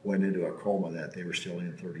went into a coma that they were still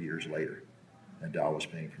in 30 years later, and Dow was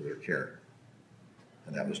paying for their care.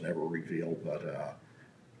 And that was never revealed, but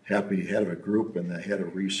happy head of a group and the head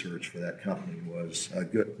of research for that company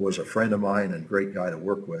was a friend of mine and great guy to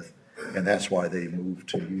work with, and that's why they moved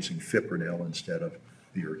to using fipronil instead of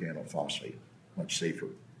the organophosphate, much safer,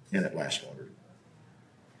 and it lasts longer.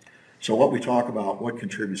 So what we talk about, what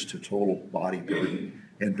contributes to total body burden,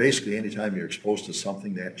 and basically anytime you're exposed to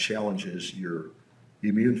something that challenges your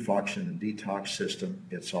immune function and detox system,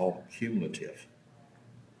 it's all cumulative.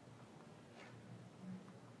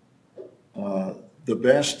 The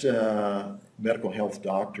best medical health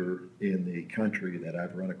doctor in the country that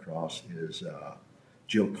I've run across is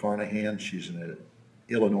Jill Carnahan. She's an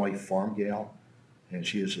Illinois farm gal, and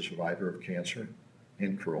she is a survivor of cancer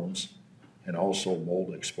and Crohn's, and also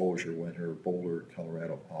mold exposure when her Boulder,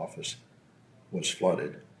 Colorado office was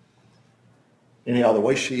flooded. Anyhow, the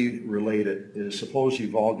way she related is, suppose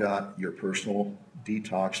you've all got your personal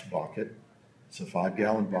detox bucket. It's a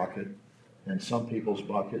 5-gallon bucket, and some people's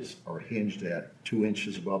buckets are hinged at 2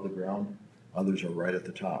 inches above the ground. Others are right at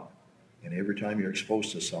the top. And every time you're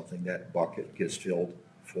exposed to something, that bucket gets filled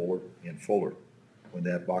fuller and fuller. When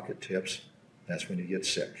that bucket tips, that's when you get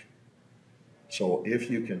sick. So if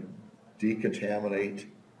you can decontaminate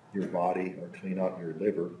your body or clean out your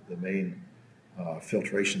liver, the main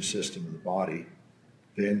filtration system in the body,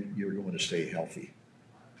 then you're going to stay healthy.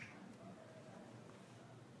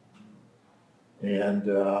 And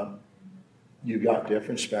you've got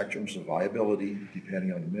different spectrums of viability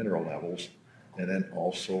depending on the mineral levels, and then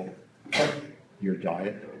also your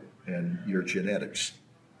diet and your genetics.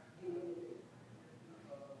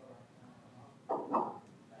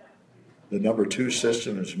 The number 2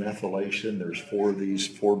 system is methylation. There's 4 of these,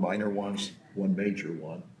 4 minor ones, 1 major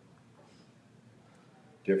one.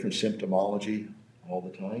 Different symptomology all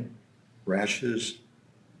the time. Rashes,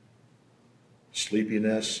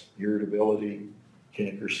 sleepiness, irritability,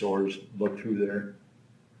 canker sores. Look through there.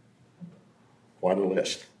 Quite a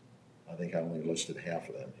list. I think I only listed half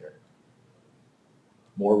of them here.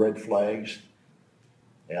 More red flags,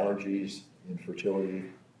 allergies, infertility,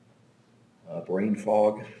 brain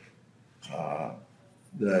fog.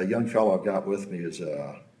 The young fellow I've got with me is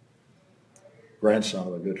a grandson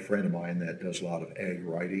of a good friend of mine that does a lot of ag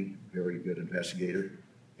writing, very good investigator.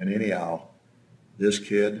 And anyhow, this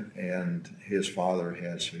kid and his father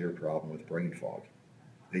had severe problem with brain fog.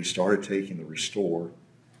 They started taking the Restore,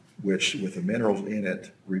 which with the minerals in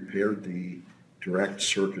it repaired the direct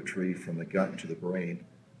circuitry from the gut to the brain,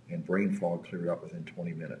 and brain fog cleared up within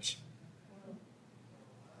 20 minutes.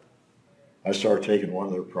 I started taking one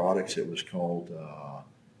of their products. It was called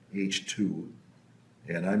H2,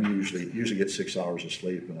 and I'm usually get 6 hours of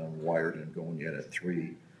sleep, and I'm wired and going yet at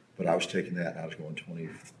 3. But I was taking that, and I was going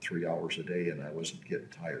 23 hours a day, and I wasn't getting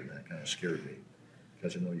tired, and that kind of scared me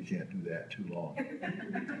because I know you can't do that too long.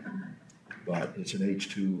 But it's an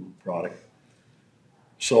H2 product.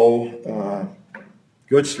 So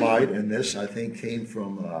good slide, and this I think came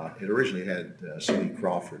from. It originally had Cindy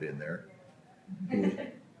Crawford in there,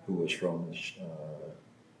 who was from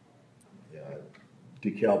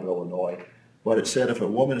DeKalb, Illinois. But it said if a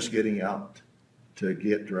woman is getting out to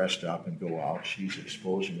get dressed up and go out, she's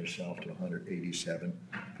exposing herself to 187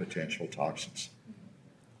 potential toxins.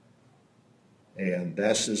 And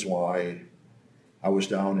this is why I was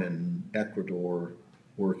down in Ecuador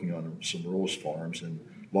working on some rose farms, and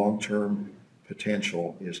long-term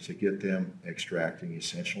potential is to get them extracting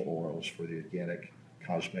essential oils for the organic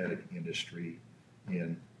cosmetic industry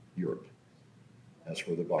in Europe. That's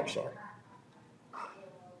where the bucks are.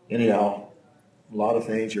 Anyhow, a lot of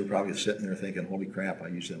things you're probably sitting there thinking, holy crap, I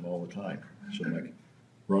use them all the time. So I'm like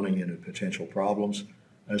running into potential problems.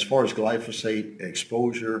 As far as glyphosate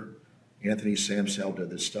exposure, Anthony Samsel did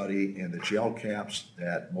this study, and the gel caps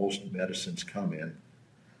that most medicines come in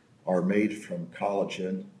are made from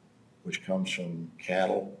collagen, which comes from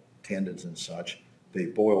cattle, tendons and such. They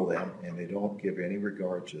boil them, and they don't give any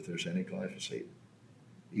regards if there's any glyphosate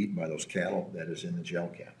eaten by those cattle that is in the gel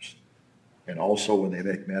caps. And also when they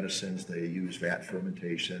make medicines, they use vat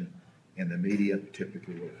fermentation, and the media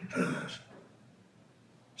typically will contain this.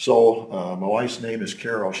 So my wife's name is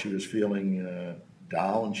Carol. She was feeling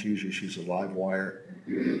down. She's a live wire.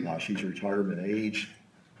 She's retirement age,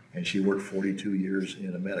 and she worked 42 years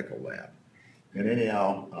in a medical lab. And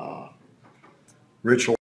anyhow, Rich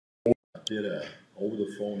did a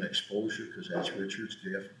over-the-phone exposure, because that's Richard's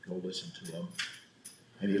gift. Go listen to him.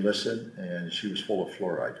 And he listened, and she was full of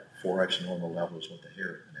fluoride. 4x normal level is what the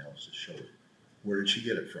hair analysis showed. Where did she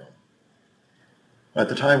get it from? At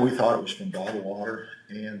the time, we thought it was from bottled water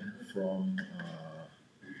and from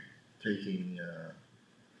taking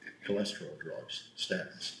cholesterol drugs,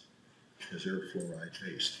 statins, because they're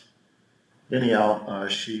fluoride-based. Anyhow,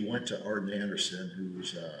 she went to Arden Anderson,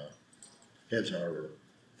 who's heads our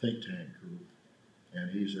think tank group,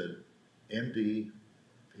 and he's an MD,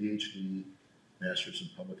 PhD, Master's in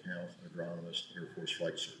Public Health, agronomist, Air Force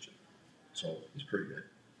flight surgeon. So he's pretty good.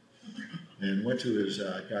 And went to his,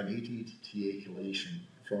 got an ETTA chelation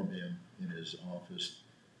from him in his office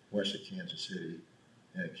west of Kansas City,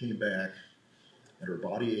 and it came back, and her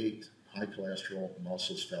body ached, high cholesterol,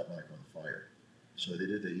 muscles felt like on fire. So they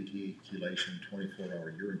did the ETTA chelation,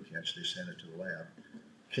 24-hour urine catch. They sent it to the lab.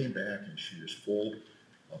 came back and she was full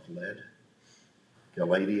of lead,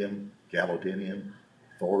 galadium, galodinium,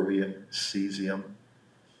 thorium, cesium.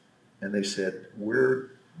 And they said,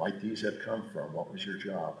 where might these have come from? What was your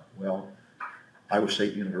job? Well, Iowa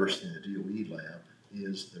State University and the DOE lab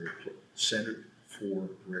is their center for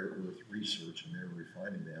rare earth research, and they're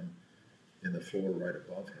refining them in the floor right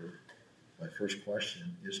above her. My first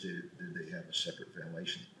question is, did they have a separate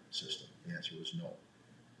ventilation system? The answer was no.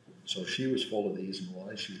 So she was full of these, and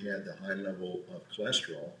why she had the high level of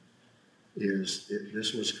cholesterol is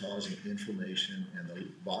this was causing inflammation, and the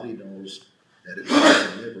body knows that it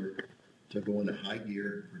needs the liver to go into high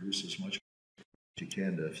gear, produce as much as you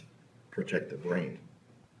can to protect the brain.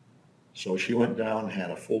 So she went down and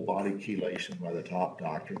had a full body chelation by the top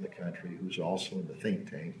doctor in the country, who's also in the think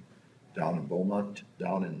tank, down in Beaumont,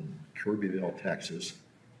 down in Kirbyville, Texas.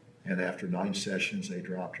 And after 9 sessions, they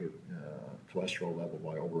dropped her cholesterol level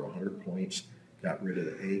by over 100 points, got rid of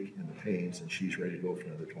the ache and the pains, and she's ready to go for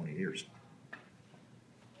another 20 years.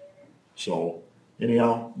 So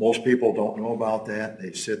anyhow, most people don't know about that.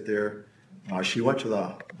 They sit there. She went to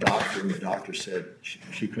the doctor, and the doctor said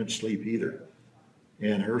she couldn't sleep either.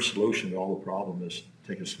 And her solution to all the problem is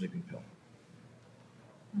take a sleeping pill.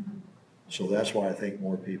 So that's why I think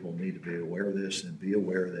more people need to be aware of this, and be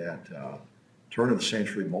aware that turn of the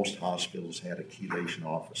century, most hospitals had a chelation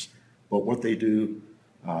office. But what they do,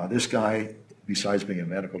 this guy, besides being a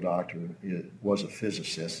medical doctor, was a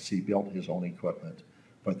physicist. He built his own equipment.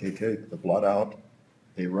 But they take the blood out,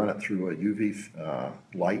 they run it through a UV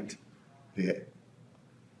light, they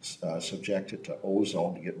subject it to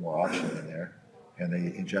ozone to get more oxygen in there, and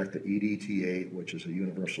they inject the EDTA, which is a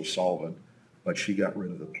universal solvent, but she got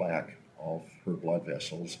rid of the plaque of her blood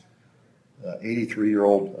vessels.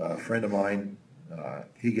 83-year-old friend of mine,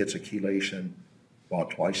 he gets a chelation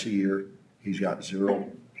about twice a year. He's got 0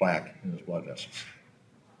 plaque in his blood vessels.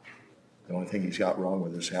 The only thing he's got wrong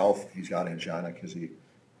with his health, he's got angina because he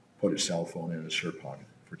put his cell phone in his shirt pocket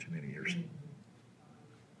for too many years.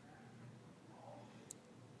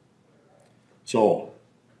 So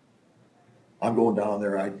I'm going down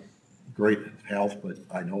there. Great health, but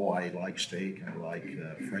I know I like steak. I like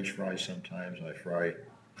French fries sometimes. I fry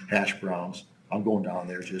hash browns. I'm going down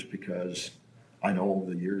there just because I know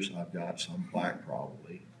over the years I've got some plaque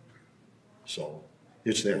probably. So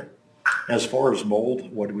it's there. As far as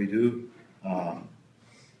mold, what do?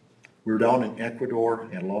 We're down in Ecuador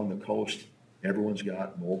and along the coast. Everyone's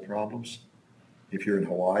got mold problems. If you're in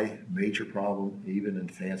Hawaii, major problem, even in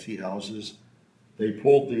fancy houses. They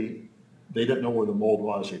didn't know where the mold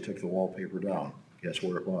was. They took the wallpaper down. Guess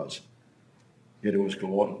where it was? It was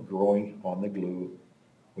growing on the glue,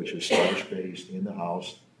 which is starch-based in the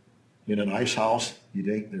house. In a nice house, you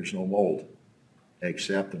think there's no mold,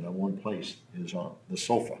 except the number one place is on the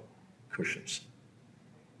sofa cushions.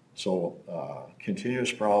 So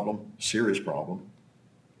continuous problem, serious problem.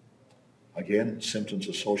 Again, symptoms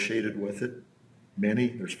associated with it. Many,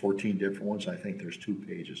 there's 14 different ones. I think there's 2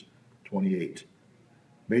 pages, 28.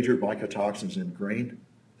 Major mycotoxins in grain.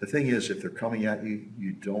 The thing is, if they're coming at you,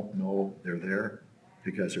 you don't know they're there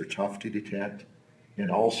because they're tough to detect. And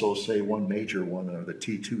also, say one major one are the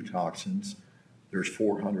T2 toxins. There's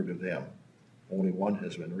 400 of them. Only one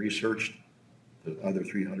has been researched. The other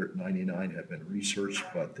 399 have been researched,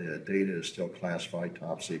 but the data is still classified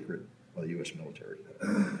top secret by the U.S. military.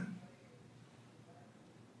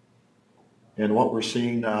 And what we're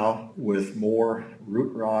seeing now with more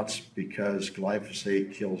root rots, because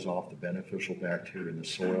glyphosate kills off the beneficial bacteria in the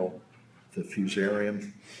soil, the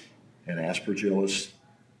fusarium and aspergillus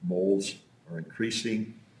molds are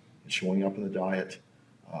increasing and showing up in the diet.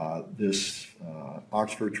 This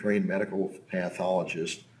Oxford-trained medical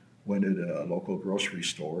pathologist went into a local grocery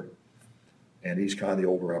store, and he's kind of the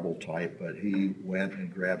old rebel type, but he went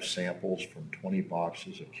and grabbed samples from 20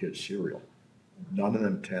 boxes of kids' cereal. None of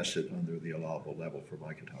them tested under the allowable level for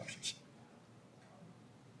mycotoxins.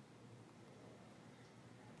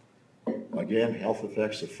 Again, health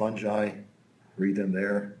effects of fungi, read them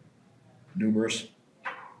there, numerous.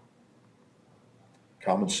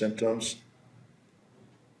 Common symptoms,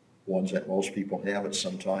 ones that most people have at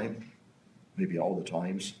some time, maybe all the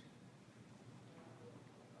times.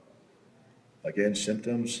 Again,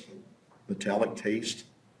 symptoms, metallic taste,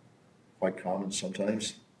 quite common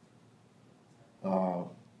sometimes.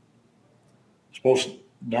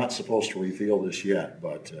 Not supposed to reveal this yet,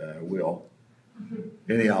 but will.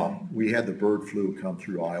 Anyhow, we had the bird flu come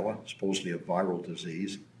through Iowa, supposedly a viral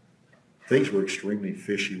disease. Things were extremely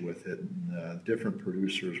fishy with it, and different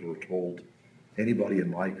producers were told, anybody in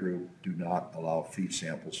my group, do not allow feed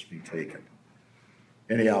samples to be taken.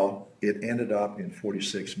 Anyhow, it ended up in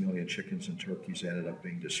 46 million chickens and turkeys ended up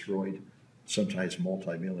being destroyed, sometimes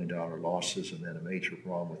multi-million-dollar losses, and then a major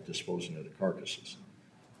problem with disposing of the carcasses.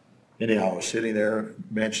 Anyhow, I was sitting there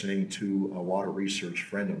mentioning to a water research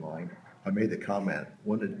friend of mine, I made the comment,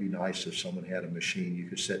 wouldn't it be nice if someone had a machine you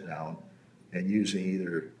could sit down and using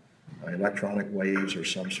either electronic waves or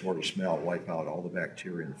some sort of smell wipe out all the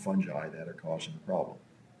bacteria and fungi that are causing the problem.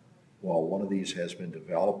 Well, one of these has been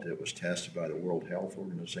developed. It was tested by the World Health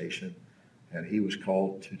Organization, and he was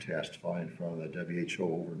called to testify in front of the WHO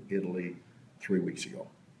over in Italy 3 weeks ago.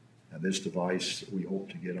 And this device we hope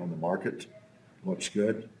to get on the market. Looks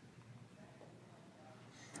good.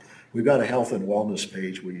 We've got a health and wellness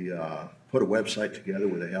page. We put a website together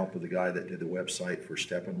with the help of the guy that did the website for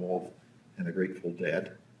Steppenwolf and the Grateful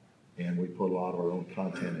Dead. And we put a lot of our own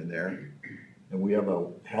content in there. And we have a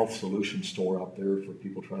health solution store up there for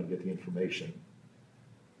people trying to get the information.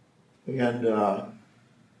 And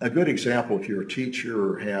a good example, if you're a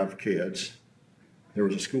teacher or have kids, there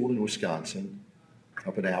was a school in Wisconsin,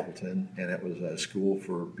 up in Appleton, and it was a school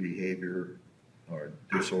for behavior or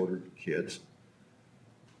disordered kids.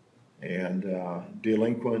 And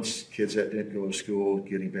delinquents, kids that didn't go to school,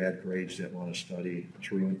 getting bad grades, didn't want to study,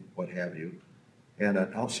 truant, what have you. And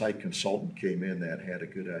an outside consultant came in that had a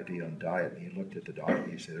good idea on diet, and he looked at the diet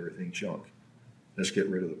and he said, everything's junk. Let's get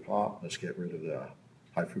rid of the pop, let's get rid of the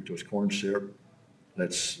high fructose corn syrup,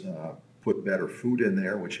 let's put better food in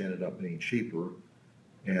there, which ended up being cheaper.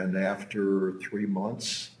 And after 3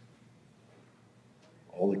 months,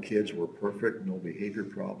 all the kids were perfect, no behavior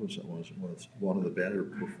problems. It was one of the better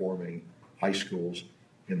performing high schools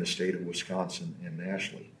in the state of Wisconsin and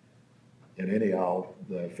nationally. And anyhow,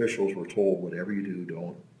 the officials were told, whatever you do,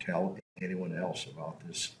 don't tell anyone else about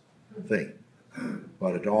this thing.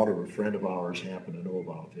 But a daughter of a friend of ours happened to know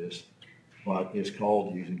about this. But it's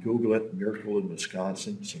called, you can Google it, Miracle in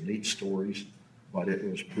Wisconsin, some neat stories. But it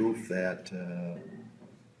was proof that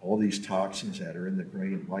all these toxins that are in the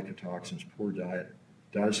brain, mycotoxins, poor diet,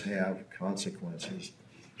 does have consequences.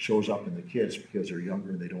 Shows up in the kids because they're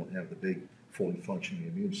younger and they don't have the big, fully functioning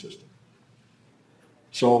immune system.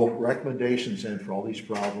 So recommendations then for all these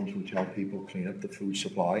problems, we tell people clean up the food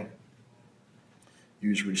supply,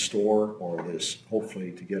 use Restore or this,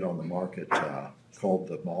 hopefully to get on the market, called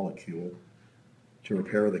the molecule, to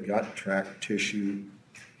repair the gut tract tissue,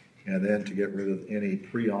 and then to get rid of any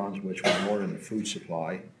prions which were more in the food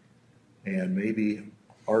supply, and maybe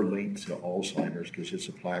are linked to Alzheimer's because it's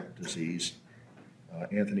a plaque disease.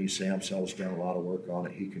 Anthony Samsell's done a lot of work on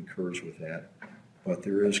it. He concurs with that. But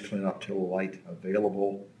there is Clean Up Till Light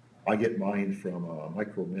available. I get mine from a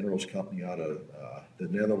micro minerals company out of the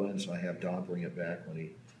Netherlands. I have Don bring it back when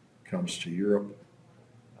he comes to Europe.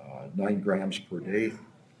 9 grams per day.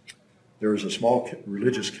 There is a small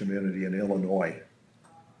religious community in Illinois,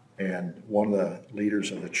 and one of the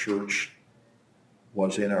leaders of the church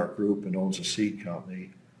was in our group and owns a seed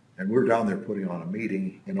company. And we were down there putting on a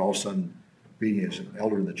meeting, and all of a sudden, being as an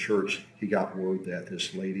elder in the church, he got word that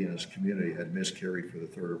this lady in his community had miscarried for the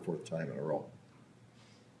 3rd or 4th time in a row.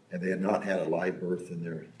 And they had not had a live birth in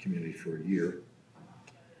their community for a year.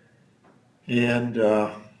 And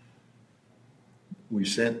we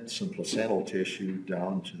sent some placental tissue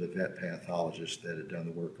down to the vet pathologist that had done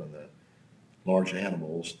the work on the large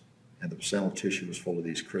animals, and the placental tissue was full of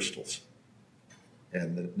these crystals.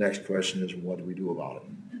 And the next question is, what do we do about it?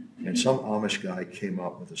 And some Amish guy came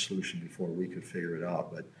up with a solution before we could figure it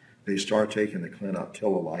out, but they start taking the Clean Up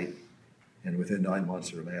Till Light, and within 9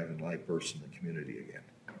 months they're having live births in the community again.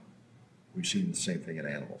 We've seen the same thing in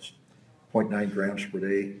animals. 0.9 grams per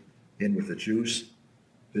day in with the juice.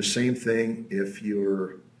 The same thing if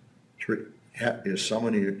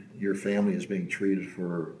someone in your family is being treated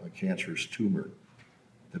for a cancerous tumor.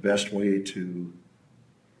 The best way to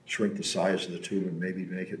shrink the size of the tumor and maybe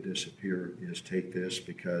make it disappear is take this,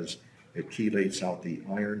 because it chelates out the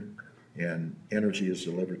iron and energy is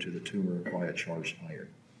delivered to the tumor via charged iron.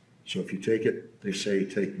 So if you take it, they say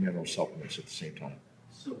take mineral supplements at the same time.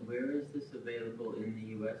 So where is this available in the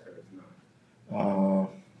U.S. or is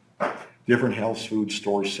not? Different health food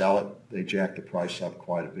stores sell it. They jack the price up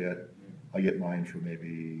quite a bit. I get mine for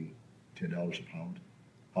maybe $10 a pound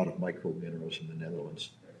out of Micro Minerals in the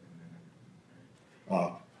Netherlands.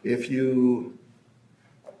 If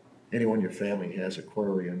anyone in your family has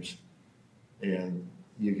aquariums, and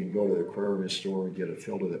you can go to the aquarium store and get a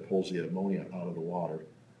filter that pulls the ammonia out of the water,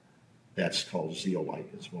 that's called zeolite.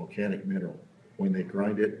 It's a volcanic mineral. When they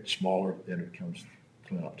grind it smaller, then it becomes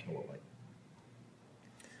Clean Up Till Light.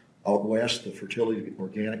 Out west, the fertility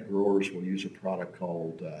organic growers will use a product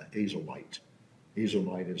called azolite.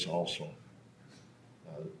 Azolite is also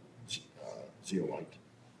zeolite.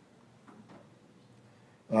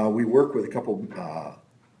 We work with a couple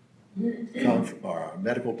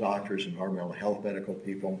medical doctors, environmental health medical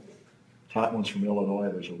people. Top one's from Illinois.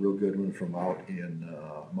 There's a real good one from out in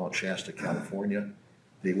Mount Shasta, California.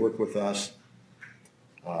 They work with us.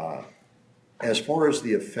 As far as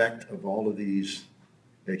the effect of all of these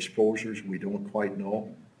exposures, we don't quite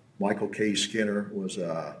know. Michael K. Skinner was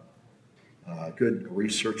a good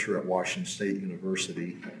researcher at Washington State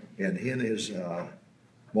University, and in his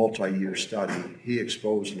multi-year study, he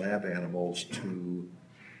exposed lab animals to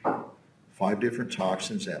 5 different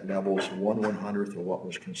toxins at levels 1/100th of what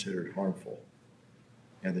was considered harmful.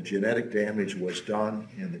 And the genetic damage was done,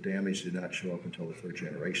 and the damage did not show up until the 3rd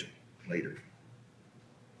generation later.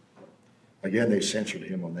 Again, they censored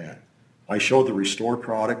him on that. I showed the Restore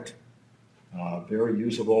product, very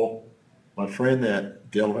usable. My friend that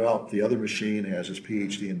developed the other machine has his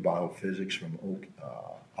PhD in biophysics from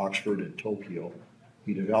Oxford and Tokyo.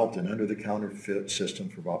 He developed an under-the-counter fit system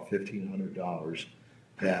for about $1,500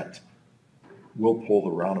 that will pull the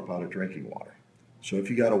Roundup out of drinking water. So if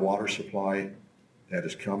you got a water supply that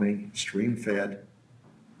is coming stream-fed,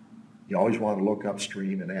 you always want to look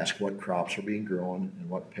upstream and ask what crops are being grown and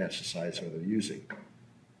what pesticides are they using.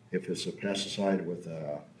 If it's a pesticide with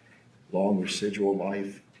a long residual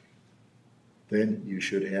life, then you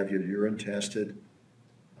should have your urine tested,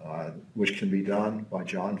 which can be done by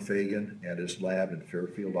John Fagan at his lab in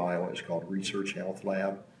Fairfield, Iowa. It's called Research Health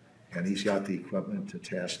Lab, and he's got the equipment to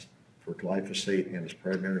test for glyphosate and its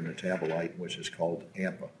primary metabolite, which is called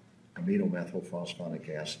AMPA, aminomethylphosphonic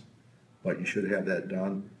acid. But you should have that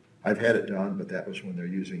done. I've had it done, but that was when they're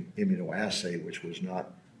using immunoassay, which was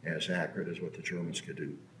not as accurate as what the Germans could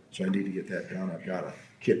do. So I need to get that done. I've got a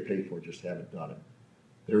kit paid for, just haven't done it.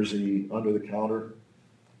 There's the under-the-counter,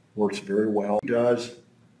 works very well. He does.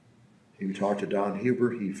 He talked to Don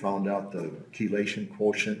Huber. He found out the chelation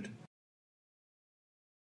quotient